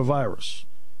coronavirus.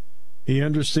 He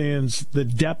understands the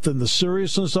depth and the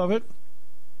seriousness of it,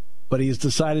 but he has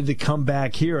decided to come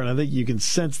back here, and I think you can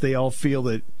sense they all feel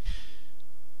that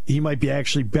he might be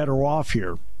actually better off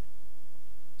here.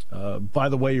 By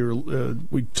the way,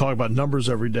 we talk about numbers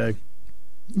every day.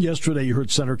 Yesterday, you heard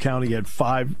Center County had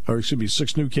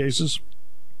 6 new cases.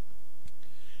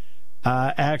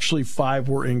 Actually, 5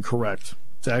 were incorrect.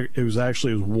 It was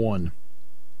 1.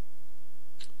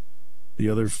 The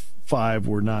other 5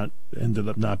 ended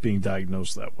up not being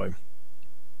diagnosed that way.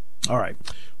 All right.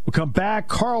 We'll come back.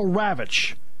 Karl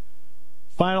Ravech,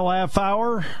 final half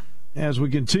hour as we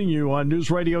continue on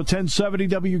News Radio 1070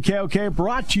 WKOK,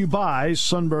 brought to you by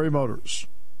Sunbury Motors.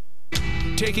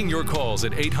 Taking your calls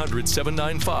at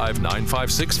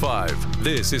 800-795-9565.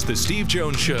 This is the Steve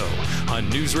Jones Show on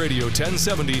News Radio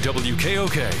 1070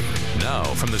 WKOK. Now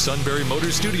from the Sunbury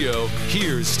Motors studio,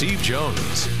 here's Steve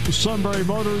Jones. Sunbury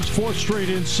Motors, 4th Street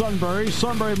in Sunbury.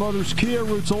 Sunbury Motors Kia,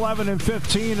 routes 11 and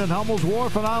 15 in Hummel's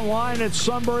Wharf, and online at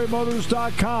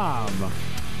sunburymotors.com.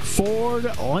 Ford,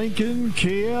 Lincoln,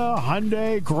 Kia,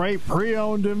 Hyundai, great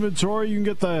pre-owned inventory. You can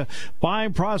get the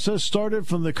buying process started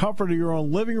from the comfort of your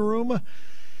own living room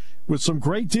with some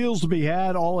great deals to be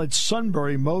had, all at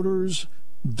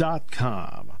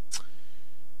sunburymotors.com.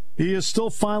 He is still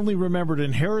fondly remembered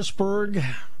in Harrisburg.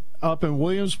 Up in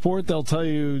Williamsport, they'll tell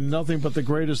you nothing but the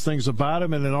greatest things about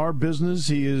him. And in our business,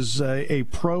 he is a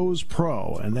pro's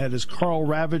pro, and that is Karl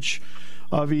Ravech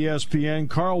of ESPN.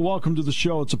 Karl, welcome to the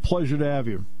show. It's a pleasure to have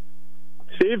you.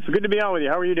 Steve, it's good to be on with you.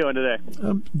 How are you doing today?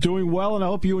 I'm doing well, and I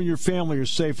hope you and your family are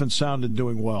safe and sound and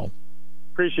doing well.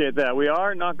 Appreciate that. We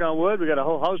are, knock on wood. We got a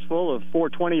whole house full of 4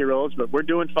 20-year-olds, but we're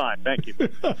doing fine. Thank you.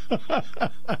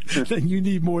 Then you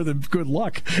need more than good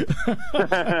luck.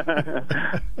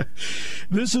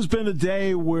 This has been a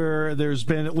day where there's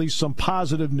been at least some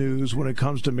positive news when it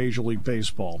comes to Major League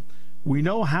Baseball. We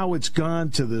know how it's gone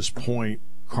to this point,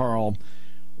 Karl.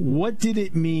 What did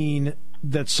it mean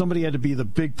that somebody had to be the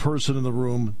big person in the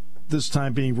room, this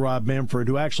time being Rob Manfred,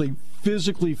 who actually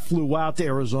physically flew out to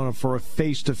Arizona for a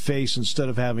face-to-face instead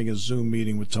of having a Zoom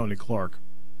meeting with Tony Clark?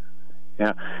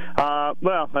 Yeah.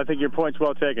 Well, I think your point's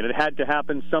well taken. It had to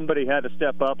happen. Somebody had to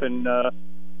step up and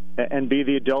and be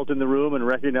the adult in the room and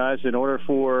recognize in order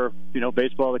for,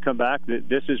 baseball to come back,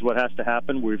 this is what has to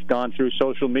happen. We've gone through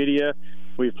social media.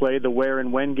 We've played the where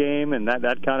and when game, and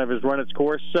that kind of has run its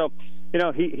course. So,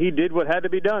 he did what had to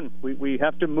be done. We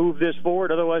have to move this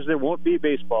forward, otherwise there won't be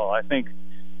baseball. I think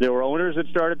there were owners that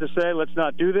started to say, let's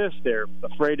not do this. They're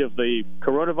afraid of the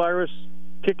coronavirus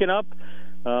kicking up.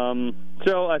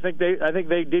 So I think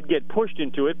they did get pushed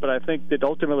into it, but I think that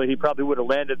ultimately he probably would have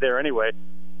landed there anyway.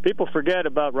 People forget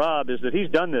about Rob is that he's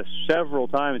done this several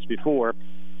times before,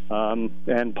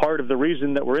 and part of the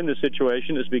reason that we're in this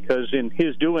situation is because in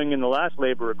his doing in the last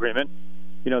labor agreement,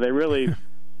 they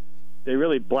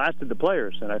really blasted the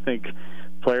players, and I think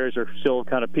players are still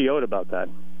kind of PO'd about that.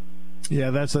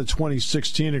 Yeah, that's a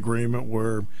 2016 agreement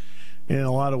where, in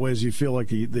a lot of ways, you feel like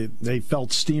they felt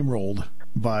steamrolled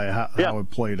by how it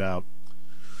played out.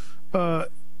 All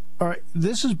right,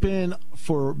 this has been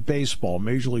for baseball,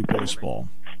 Major League Baseball,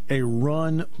 a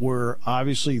run where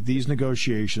obviously these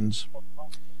negotiations,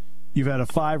 you've had a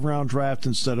 5-round draft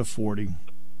instead of 40.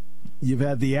 You've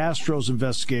had the Astros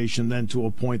investigation, then to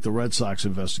a point the Red Sox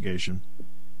investigation.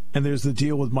 And there's the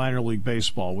deal with minor league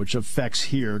baseball, which affects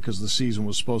here because the season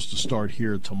was supposed to start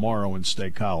here tomorrow in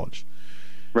State College.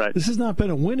 Right. This has not been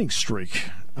a winning streak.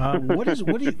 What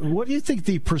do you think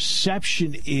the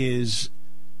perception is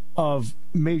of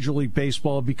Major League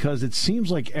Baseball? Because it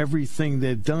seems like everything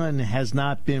they've done has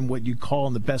not been what you call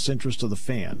in the best interest of the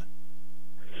fan.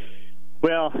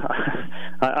 Well,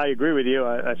 I agree with you.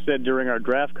 I said during our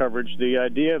draft coverage, the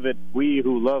idea that we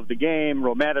who love the game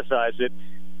romanticize it,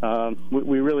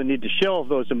 we really need to shelve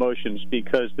those emotions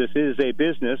because this is a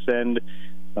business and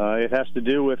it has to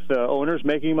do with owners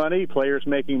making money, players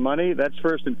making money. That's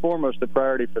first and foremost the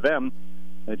priority for them.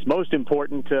 It's most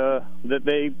important that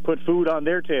they put food on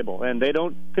their table, and they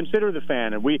don't consider the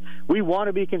fan. And we want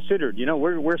to be considered.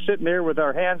 We're sitting there with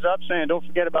our hands up saying, don't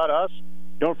forget about us.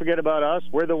 Don't forget about us.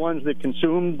 We're the ones that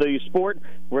consume the sport.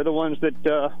 We're the ones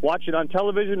that watch it on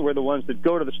television. We're the ones that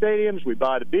go to the stadiums. We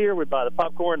buy the beer. We buy the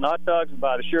popcorn, hot dogs. We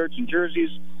buy the shirts and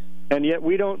jerseys. And yet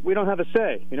we don't have a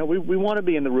say. We want to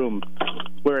be in the room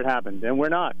where it happened, and we're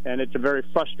not. And it's a very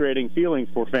frustrating feeling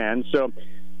for fans. So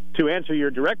to answer your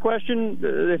direct question,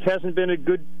 it hasn't been a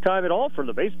good time at all for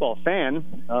the baseball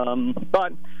fan.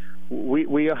 But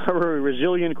we are a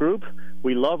resilient group.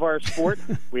 We love our sport.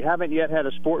 We haven't yet had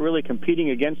a sport really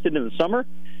competing against it in the summer.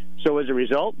 So as a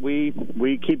result, we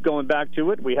keep going back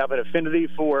to it. We have an affinity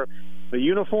for the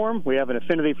uniform. We have an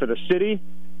affinity for the city.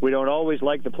 We don't always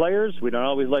like the players. We don't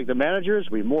always like the managers.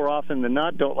 We more often than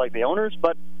not don't like the owners,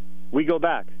 but we go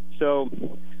back. So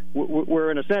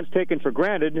we're in a sense taken for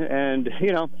granted. And,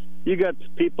 you got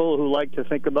people who like to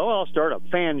think about, I'll start a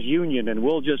fans union and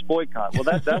we'll just boycott. Well,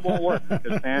 that won't work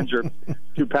because fans are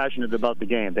too passionate about the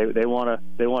game. They want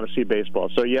to see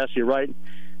baseball. So yes, you're right.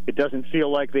 It doesn't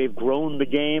feel like they've grown the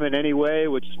game in any way,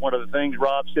 which is one of the things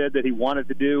Rob said that he wanted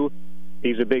to do.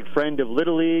 He's a big friend of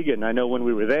Little League, and I know when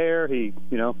we were there, he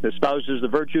espouses the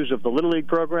virtues of the Little League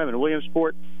program in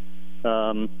Williamsport.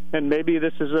 And maybe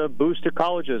this is a boost to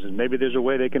colleges, and maybe there's a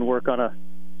way they can work on a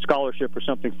scholarship or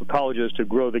something for colleges to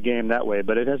grow the game that way.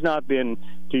 But it has not been,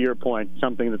 to your point,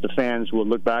 something that the fans will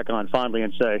look back on fondly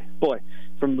and say, boy,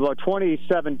 from about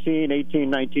 2017, 18,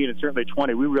 19, and certainly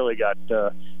 20, we really got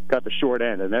the short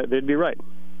end, and they'd be right.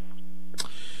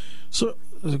 So,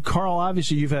 Karl,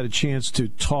 obviously you've had a chance to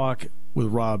talk with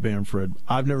Rob Manfred.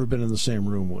 I've never been in the same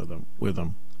room with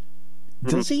him.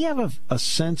 Does he have a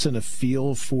sense and a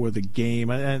feel for the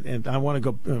game? And I want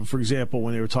to go, for example,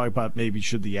 when they were talking about maybe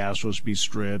should the Astros be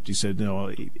stripped, he said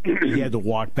he had to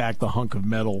walk back the hunk of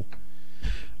metal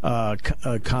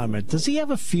comment. Does he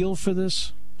have a feel for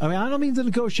this? I mean, I don't mean the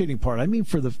negotiating part. I mean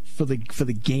for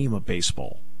the game of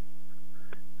baseball.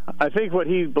 I think what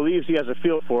he believes he has a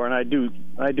feel for, and I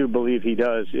do believe he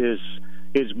does, is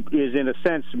in a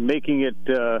sense making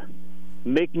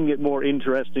it more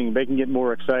interesting, making it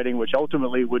more exciting, which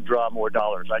ultimately would draw more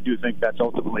dollars. I do think that's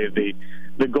ultimately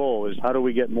the goal, is how do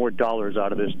we get more dollars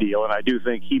out of this deal? And I do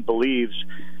think he believes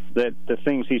that the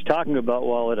things he's talking about,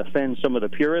 while it offends some of the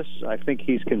purists, I think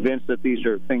he's convinced that these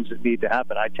are things that need to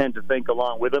happen. I tend to think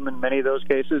along with him in many of those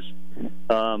cases.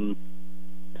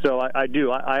 So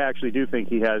I actually do think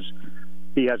he has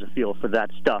a feel for that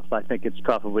stuff. I think it's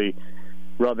probably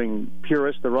rubbing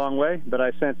purists the wrong way, but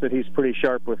I sense that he's pretty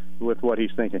sharp with what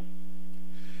he's thinking.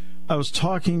 I was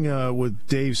talking with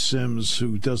Dave Sims,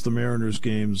 who does the Mariners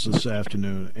games this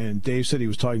afternoon, and Dave said he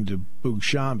was talking to Boog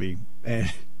Shambi,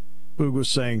 and Boog was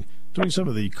saying, doing some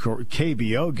of the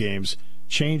KBO games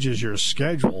changes your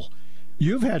schedule.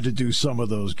 You've had to do some of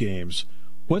those games.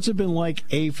 What's it been like,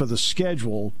 A, for the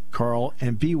schedule, Karl,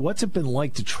 and B, what's it been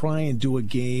like to try and do a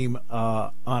game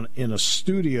in a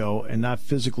studio and not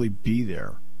physically be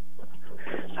there?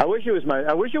 I wish it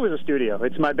was a studio.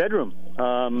 It's my bedroom.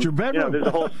 It's your bedroom. There's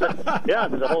a whole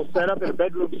setup in a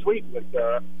bedroom suite with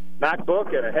a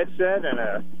MacBook and a headset and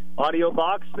a audio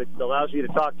box that allows you to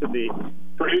talk to the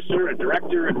producer and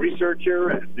director and researcher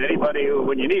and anybody who,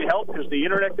 when you need help because the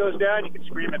internet goes down, you can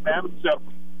scream at them. So,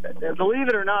 believe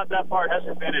it or not, that part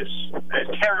hasn't been as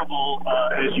terrible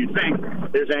as you'd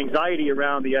think. There's anxiety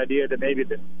around the idea that maybe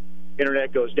the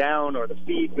internet goes down or the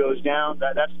feed goes down.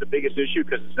 That's the biggest issue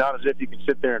because it's not as if you can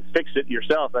sit there and fix it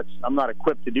yourself. I'm not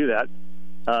equipped to do that.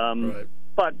 Right.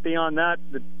 But beyond that,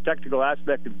 the technical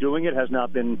aspect of doing it has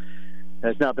not been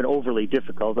overly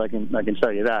difficult. I can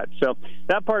tell you that. So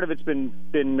that part of it's been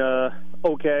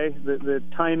okay. The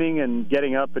timing and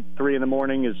getting up at 3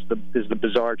 a.m. is the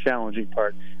bizarre, challenging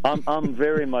part. I'm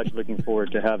very much looking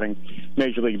forward to having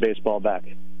Major League Baseball back.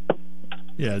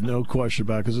 Yeah, no question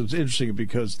about it, because it's interesting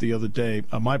because the other day,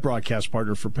 my broadcast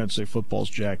partner for Penn State football is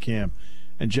Jack Ham,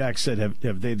 and Jack said,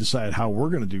 have they decided how we're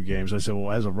going to do games? I said, well,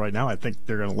 as of right now, I think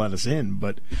they're going to let us in,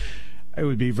 but it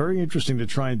would be very interesting to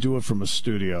try and do it from a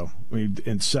studio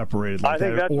and separated like I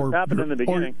think that's what happened in the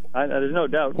beginning. There's no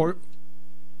doubt.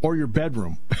 Or your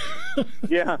bedroom.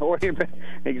 Yeah,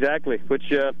 exactly,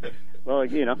 which... Well,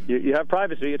 you have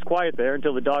privacy. It's quiet there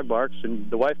until the dog barks and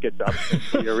the wife gets up.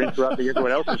 You're interrupting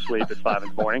everyone else's sleep at 5 in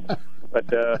the morning.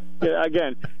 But,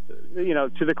 again,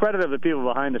 to the credit of the people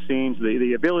behind the scenes,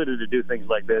 the ability to do things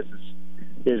like this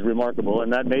is remarkable,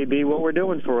 and that may be what we're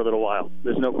doing for a little while.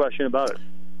 There's no question about it.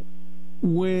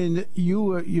 When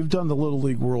you've done the Little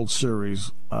League World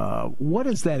Series, what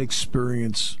has that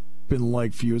experience been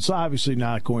like for you? It's obviously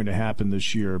not going to happen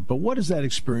this year, but what has that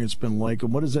experience been like,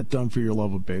 and what has that done for your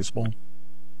love of baseball?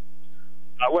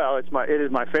 Well, it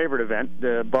is my favorite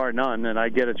event, bar none, and I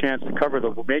get a chance to cover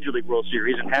the Major League World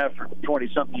Series and have for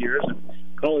 20-something years, and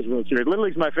College World Series. Little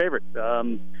League's my favorite,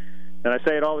 and I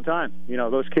say it all the time.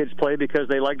 Those kids play because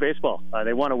they like baseball.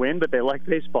 They want to win, but they like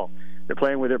baseball. They're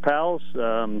playing with their pals.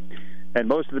 And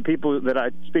most of the people that I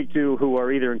speak to who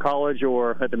are either in college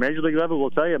or at the Major League level will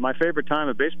tell you my favorite time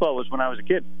of baseball was when I was a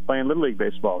kid playing Little League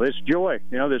baseball. There's joy,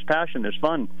 there's passion, there's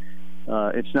fun.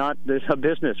 There's a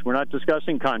business. We're not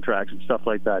discussing contracts and stuff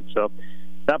like that. So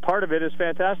that part of it is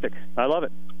fantastic. I love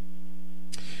it.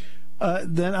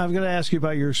 Then I'm going to ask you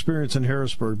about your experience in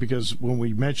Harrisburg, because when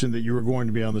we mentioned that you were going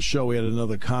to be on the show, we had a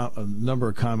number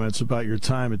of comments about your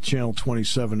time at Channel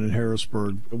 27 in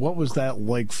Harrisburg. What was that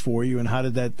like for you, and how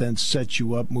did that then set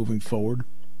you up moving forward?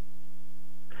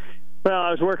 Well, I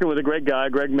was working with a great guy,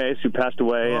 Greg Mace, who passed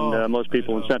away, and most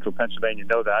people in central Pennsylvania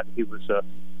know that. He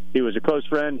was a close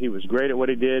friend. He was great at what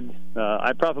he did.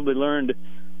 I probably learned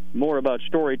more about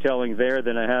storytelling there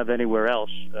than I have anywhere else,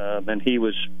 and he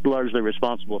was largely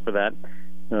responsible for that.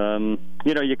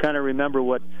 You kind of remember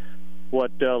what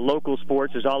local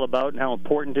sports is all about and how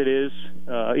important it is.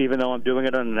 Even though I'm doing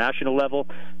it on a national level,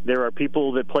 there are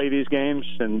people that play these games,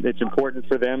 and it's important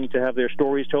for them to have their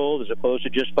stories told as opposed to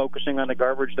just focusing on the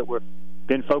garbage that we've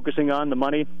been focusing on, the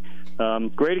money.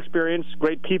 Great experience,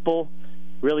 great people.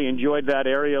 Really enjoyed that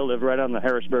area. Lived right on the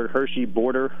Harrisburg-Hershey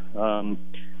border. And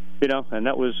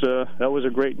that was a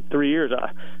great 3 years.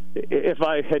 If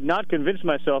I had not convinced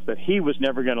myself that he was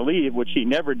never going to leave, which he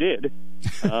never did,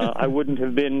 I wouldn't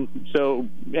have been so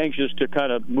anxious to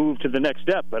kind of move to the next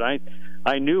step. But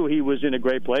I knew he was in a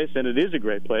great place, and it is a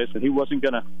great place, and he wasn't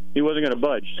gonna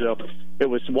budge. So it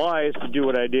was wise to do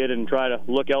what I did and try to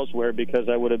look elsewhere, because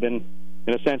I would have been,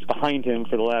 in a sense, behind him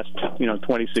for the last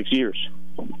 26 years.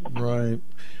 Right.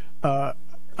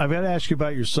 I've got to ask you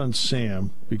about your son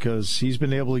Sam, because he's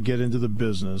been able to get into the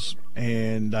business,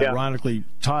 and ironically,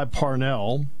 Todd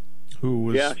Parnell, who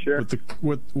was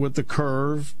with the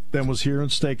Curve, then was here in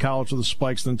State College with the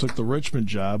Spikes, then took the Richmond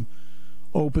job,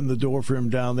 opened the door for him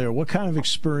down there. What kind of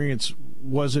experience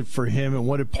was it for him, and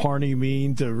what did Parney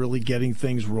mean to really getting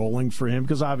things rolling for him?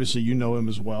 Because obviously you know him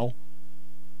as well.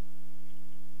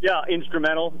 Yeah,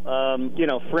 instrumental.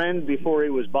 Friend before he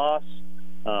was boss.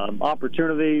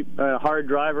 Opportunity, hard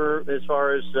driver as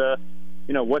far as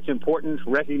what's important,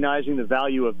 recognizing the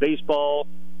value of baseball.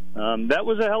 That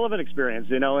was a hell of an experience,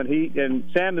 and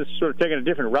Sam has sort of taken a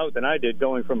different route than I did,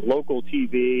 going from local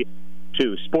TV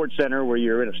to Sports Center where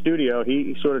you're in a studio.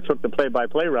 He sort of took the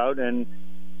play-by-play route, and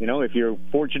if you're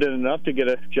fortunate enough to get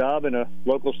a job in a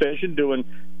local station doing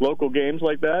local games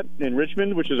like that in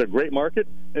Richmond, which is a great market,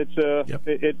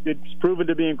 it's proven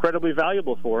to be incredibly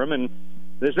valuable for him. And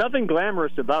there's nothing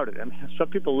glamorous about it. I mean, some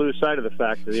people lose sight of the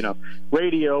fact that,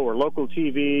 radio or local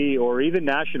TV or even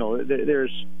national,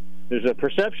 there's there's a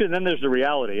perception, then there's the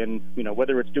reality. And,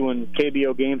 whether it's doing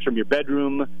KBO games from your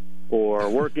bedroom or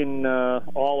working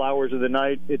all hours of the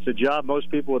night, it's a job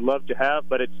most people would love to have,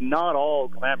 but it's not all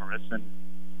glamorous. And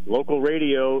local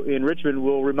radio in Richmond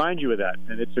will remind you of that.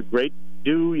 And it's a great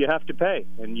due you have to pay,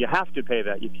 and you have to pay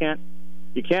that. You can't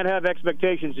have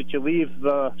expectations that you leave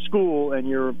school and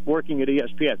you're working at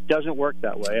ESPN. It doesn't work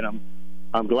that way, and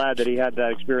I'm glad that he had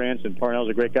that experience, and Parnell's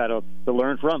a great guy to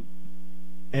learn from.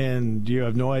 And you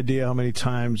have no idea how many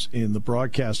times in the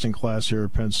broadcasting class here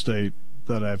at Penn State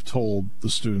that I've told the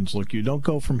students, look, you don't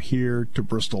go from here to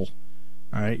Bristol,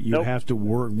 all right? You have to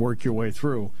work your way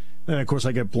through. And, of course,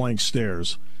 I get blank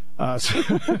stares. Well,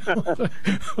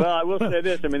 I will say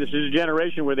this. I mean, this is a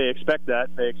generation where they expect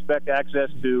that. They expect access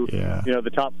to,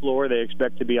 the top floor. They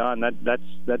expect to be on.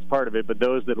 That's part of it. But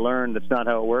those that learn that's not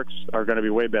how it works are going to be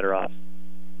way better off.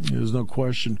 There's no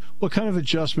question. What kind of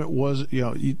adjustment was,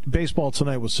 baseball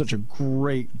tonight was such a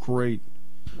great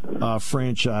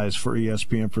franchise for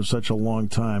ESPN for such a long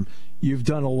time. You've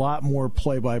done a lot more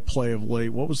play-by-play of late.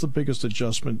 What was the biggest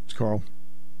adjustment, Karl?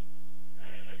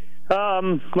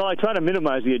 Well, I try to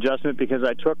minimize the adjustment because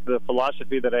I took the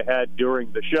philosophy that I had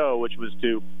during the show, which was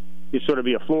to sort of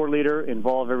be a floor leader,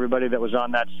 involve everybody that was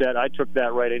on that set. I took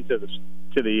that right into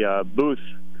the booth,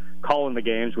 calling the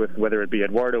games with whether it be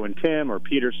Eduardo and Tim or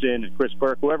Peterson and Chris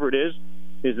Burke, whoever it is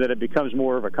that it becomes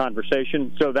more of a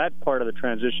conversation. So that part of the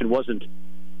transition wasn't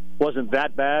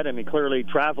that bad. I mean, clearly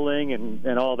traveling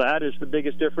and all that is the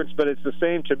biggest difference, but it's the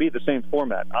same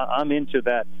format. I'm into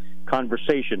that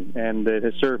conversation, and it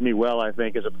has served me well, I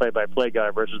think, as a play-by-play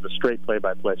guy versus the straight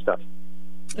play-by-play stuff.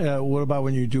 What about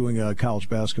when you're doing college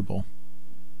basketball?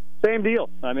 Same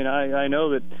deal. I mean, I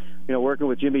know that, working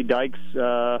with Jimmy Dykes,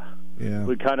 I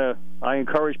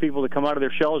encourage people to come out of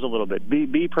their shells a little bit.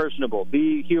 Be personable,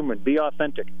 be human, be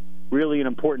authentic. Really an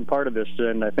important part of this,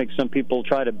 and I think some people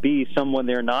try to be someone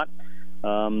they're not.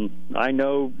 I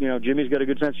know, Jimmy's got a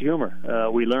good sense of humor.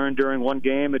 We learned during one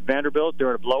game at Vanderbilt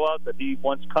during a blowout that he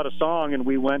once cut a song, and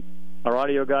we went, our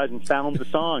audio guys, and found the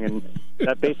song, and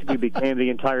that basically became the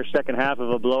entire second half of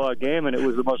a blowout game, and it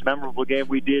was the most memorable game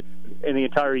we did in the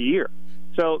entire year.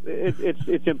 So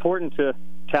it's important to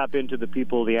tap into the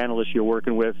people, the analysts you're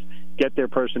working with, get their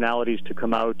personalities to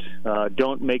come out.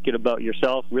 Don't make it about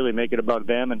yourself. Really make it about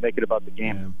them and make it about the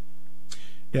game.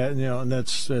 Yeah, and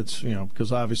that's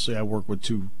because obviously I work with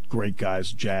two great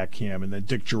guys, Jack Ham and then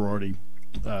Dick Girardi,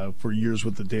 for years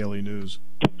with the Daily News.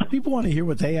 People want to hear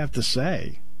what they have to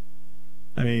say.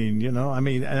 I mean,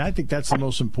 and I think that's the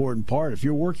most important part. If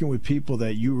you're working with people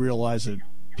that you realize that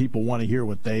people want to hear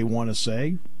what they want to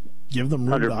say, give them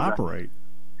room 100%. To operate.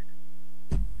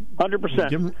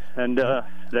 100%. And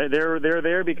they're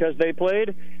there because they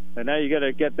played. And now you got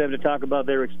to get them to talk about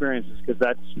their experiences, because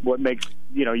that's what makes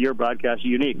your broadcast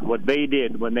unique. What they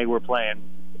did when they were playing,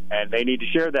 and they need to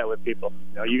share that with people.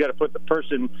 You got to put the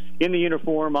person in the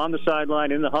uniform on the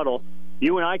sideline in the huddle.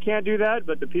 You and I can't do that,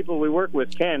 but the people we work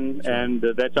with can, and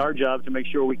that's our job to make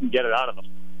sure we can get it out of them.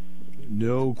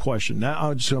 No question. Now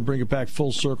I'm just going to bring it back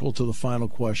full circle to the final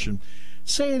question.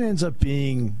 Say it ends up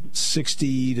being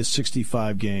 60 to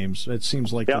 65 games. It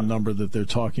seems like the number that they're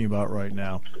talking about right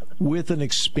now, with an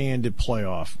expanded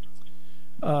playoff.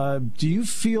 Do you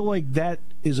feel like that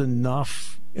is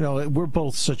enough? We're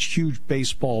both such huge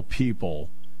baseball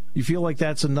people. You feel like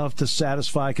that's enough to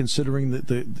satisfy, considering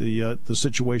the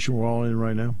situation we're all in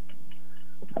right now?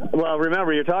 Well,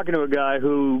 remember, you're talking to a guy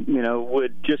who,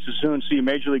 would just as soon see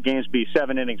Major League games be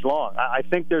 7 innings long. I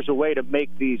think there's a way to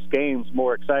make these games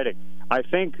more exciting. I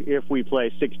think if we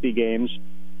play 60 games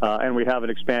and we have an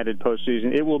expanded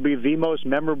postseason, it will be the most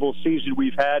memorable season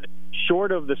we've had,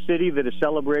 short of the city that has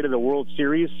celebrated a World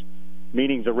Series,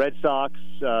 meaning the Red Sox,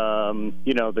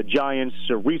 the Giants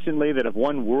recently that have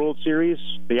won World Series,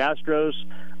 the Astros.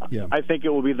 Yeah. I think it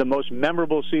will be the most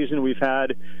memorable season we've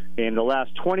had in the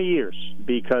last 20 years,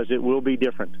 because it will be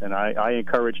different, and I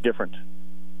encourage different.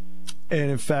 And,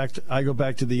 in fact, I go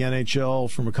back to the NHL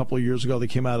from a couple of years ago. They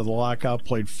came out of the lockout,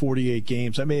 played 48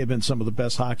 games. That may have been some of the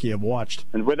best hockey I've watched.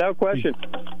 And without question,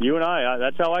 you and I,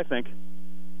 that's how I think.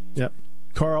 Yep.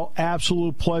 Karl,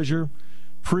 absolute pleasure.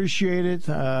 Appreciate it,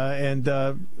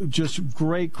 and just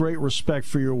great respect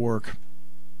for your work.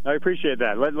 I appreciate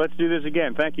that. Let's do this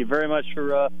again. Thank you very much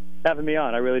for having me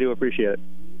on. I really do appreciate it.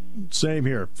 Same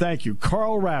here. Thank you.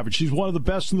 Karl Ravech. He's one of the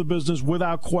best in the business,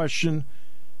 without question.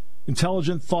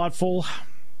 Intelligent, thoughtful.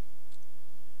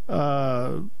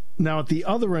 Now, at the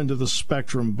other end of the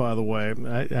spectrum, by the way,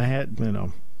 I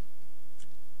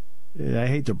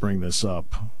hate to bring this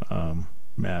up,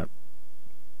 Matt,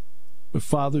 but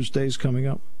Father's Day is coming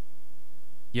up.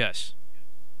 Yes.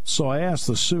 So I asked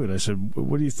the suit, I said,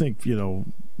 what do you think,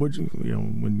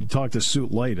 when you talked to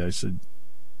Suit Light, I said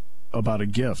about a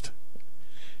gift.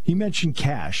 He mentioned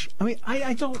cash. I mean,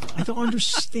 I don't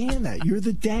understand that. You're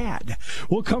the dad.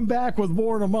 We'll come back with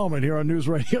more in a moment here on News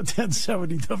Radio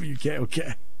 1070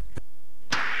 WKOK.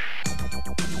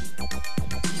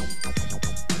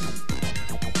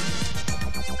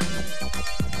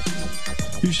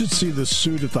 You should see the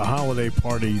Suit at the holiday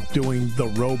party doing the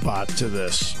robot to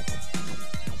this.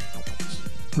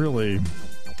 Really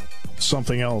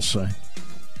something else. I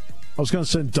was going to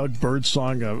send Doug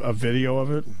Birdsong a video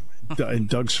of it, and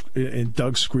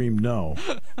Doug screamed no.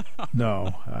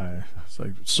 No. It's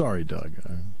like, sorry, Doug.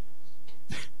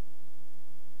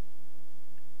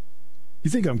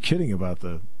 You think I'm kidding about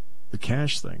the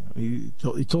cash thing? He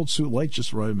told Suit Light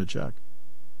just to write him a check.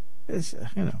 It's,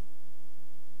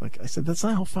 like I said, that's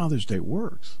not how Father's Day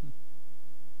works.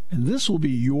 And this will be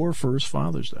your first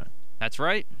Father's Day. That's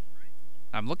right.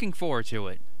 I'm looking forward to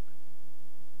it.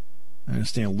 I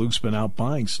understand Luke's been out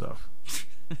buying stuff.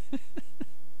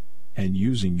 And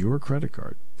using your credit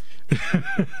card.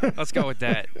 Let's go with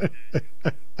that.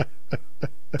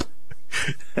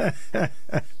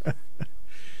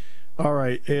 All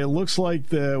right. It looks like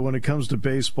when it comes to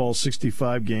baseball,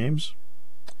 65 games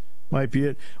might be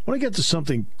it. I want to get to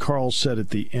something Karl said at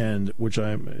the end, which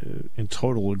I'm in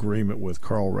total agreement with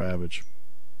Karl Ravech.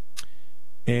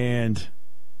 And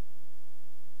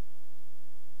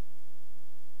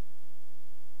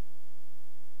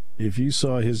if you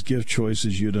saw his gift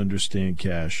choices, you'd understand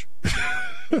cash.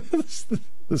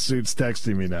 The Suit's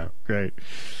texting me now. Great.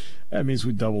 That means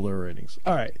we doubled our ratings.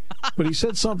 All right. But he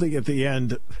said something at the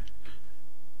end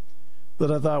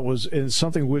that I thought was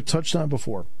something we've touched on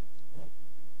before.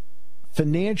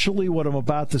 Financially, what I'm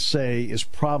about to say is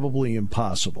probably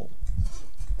impossible.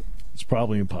 It's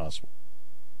probably impossible.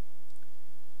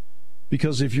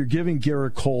 Because if you're giving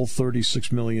Garrett Cole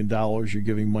 $36 million, you're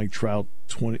giving Mike Trout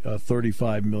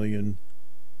 $35 million.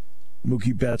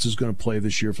 Mookie Betts is going to play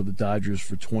this year for the Dodgers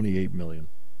for $28 million.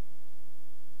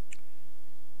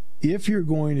 If you're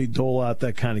going to dole out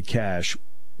that kind of cash,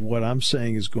 what I'm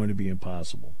saying is going to be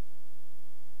impossible.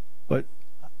 But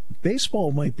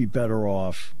baseball might be better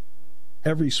off.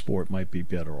 Every sport might be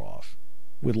better off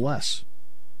with less.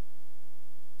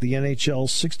 The NHL,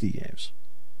 60 games.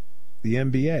 The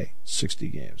NBA, 60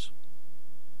 games.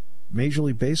 Major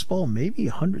League Baseball, maybe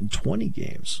 120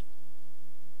 games.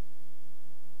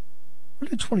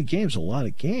 120 games, a lot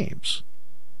of games.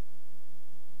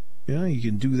 You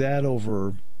can do that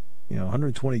over,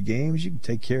 120 games. You can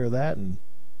take care of that in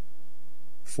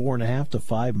 4.5 to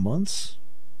 5 months.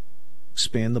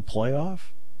 Expand the playoff.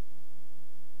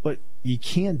 But you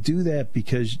can't do that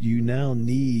because you now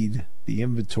need the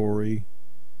inventory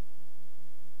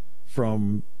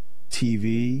from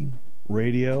TV,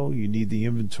 radio. You need the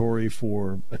inventory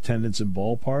for attendance in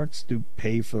ballparks to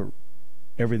pay for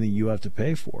everything you have to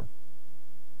pay for.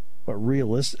 But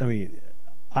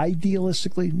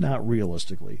idealistically, not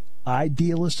realistically.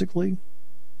 Idealistically,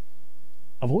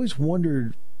 I've always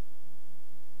wondered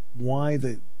why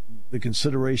the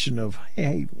consideration of,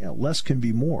 hey, less can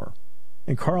be more.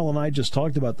 And Karl and I just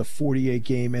talked about the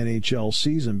 48-game NHL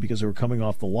season because they were coming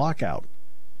off the lockout.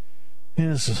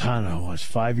 And this is,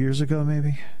 5 years ago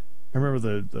maybe? I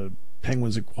remember the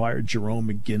Penguins acquired Jerome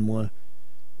McGinley.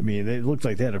 I mean, they looked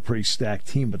like they had a pretty stacked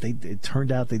team, but it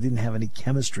turned out they didn't have any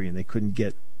chemistry, and they couldn't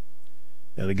get...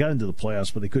 they got into the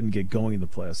playoffs, but they couldn't get going in the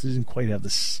playoffs. They didn't quite have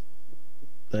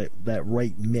that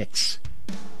right mix.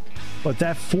 But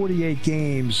that 48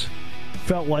 games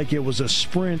felt like it was a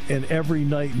sprint, and every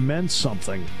night meant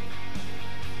something.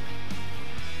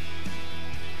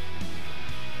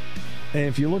 And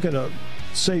if you look at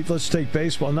let's take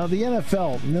baseball. Now, the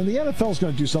NFL is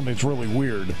going to do something that's really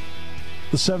weird.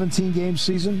 The 17-game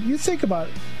season, you think about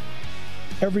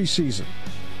every season.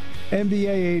 NBA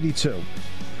 82.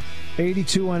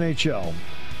 82 NHL.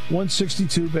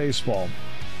 162 baseball.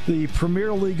 The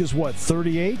Premier League is what,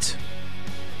 38?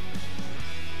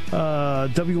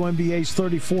 WNBA is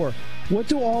 34. What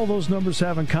do all those numbers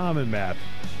have in common, Matt?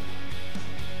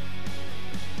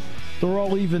 They're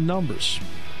all even numbers.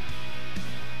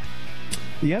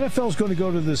 The NFL is going to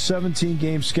go to the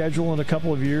 17-game schedule in a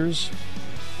couple of years.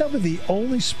 That'll be the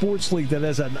only sports league that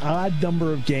has an odd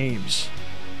number of games.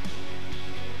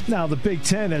 Now, the Big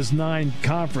Ten has 9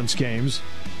 conference games,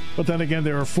 but then again,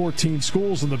 there are 14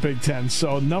 schools in the Big Ten,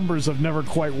 so numbers have never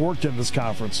quite worked in this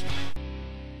conference.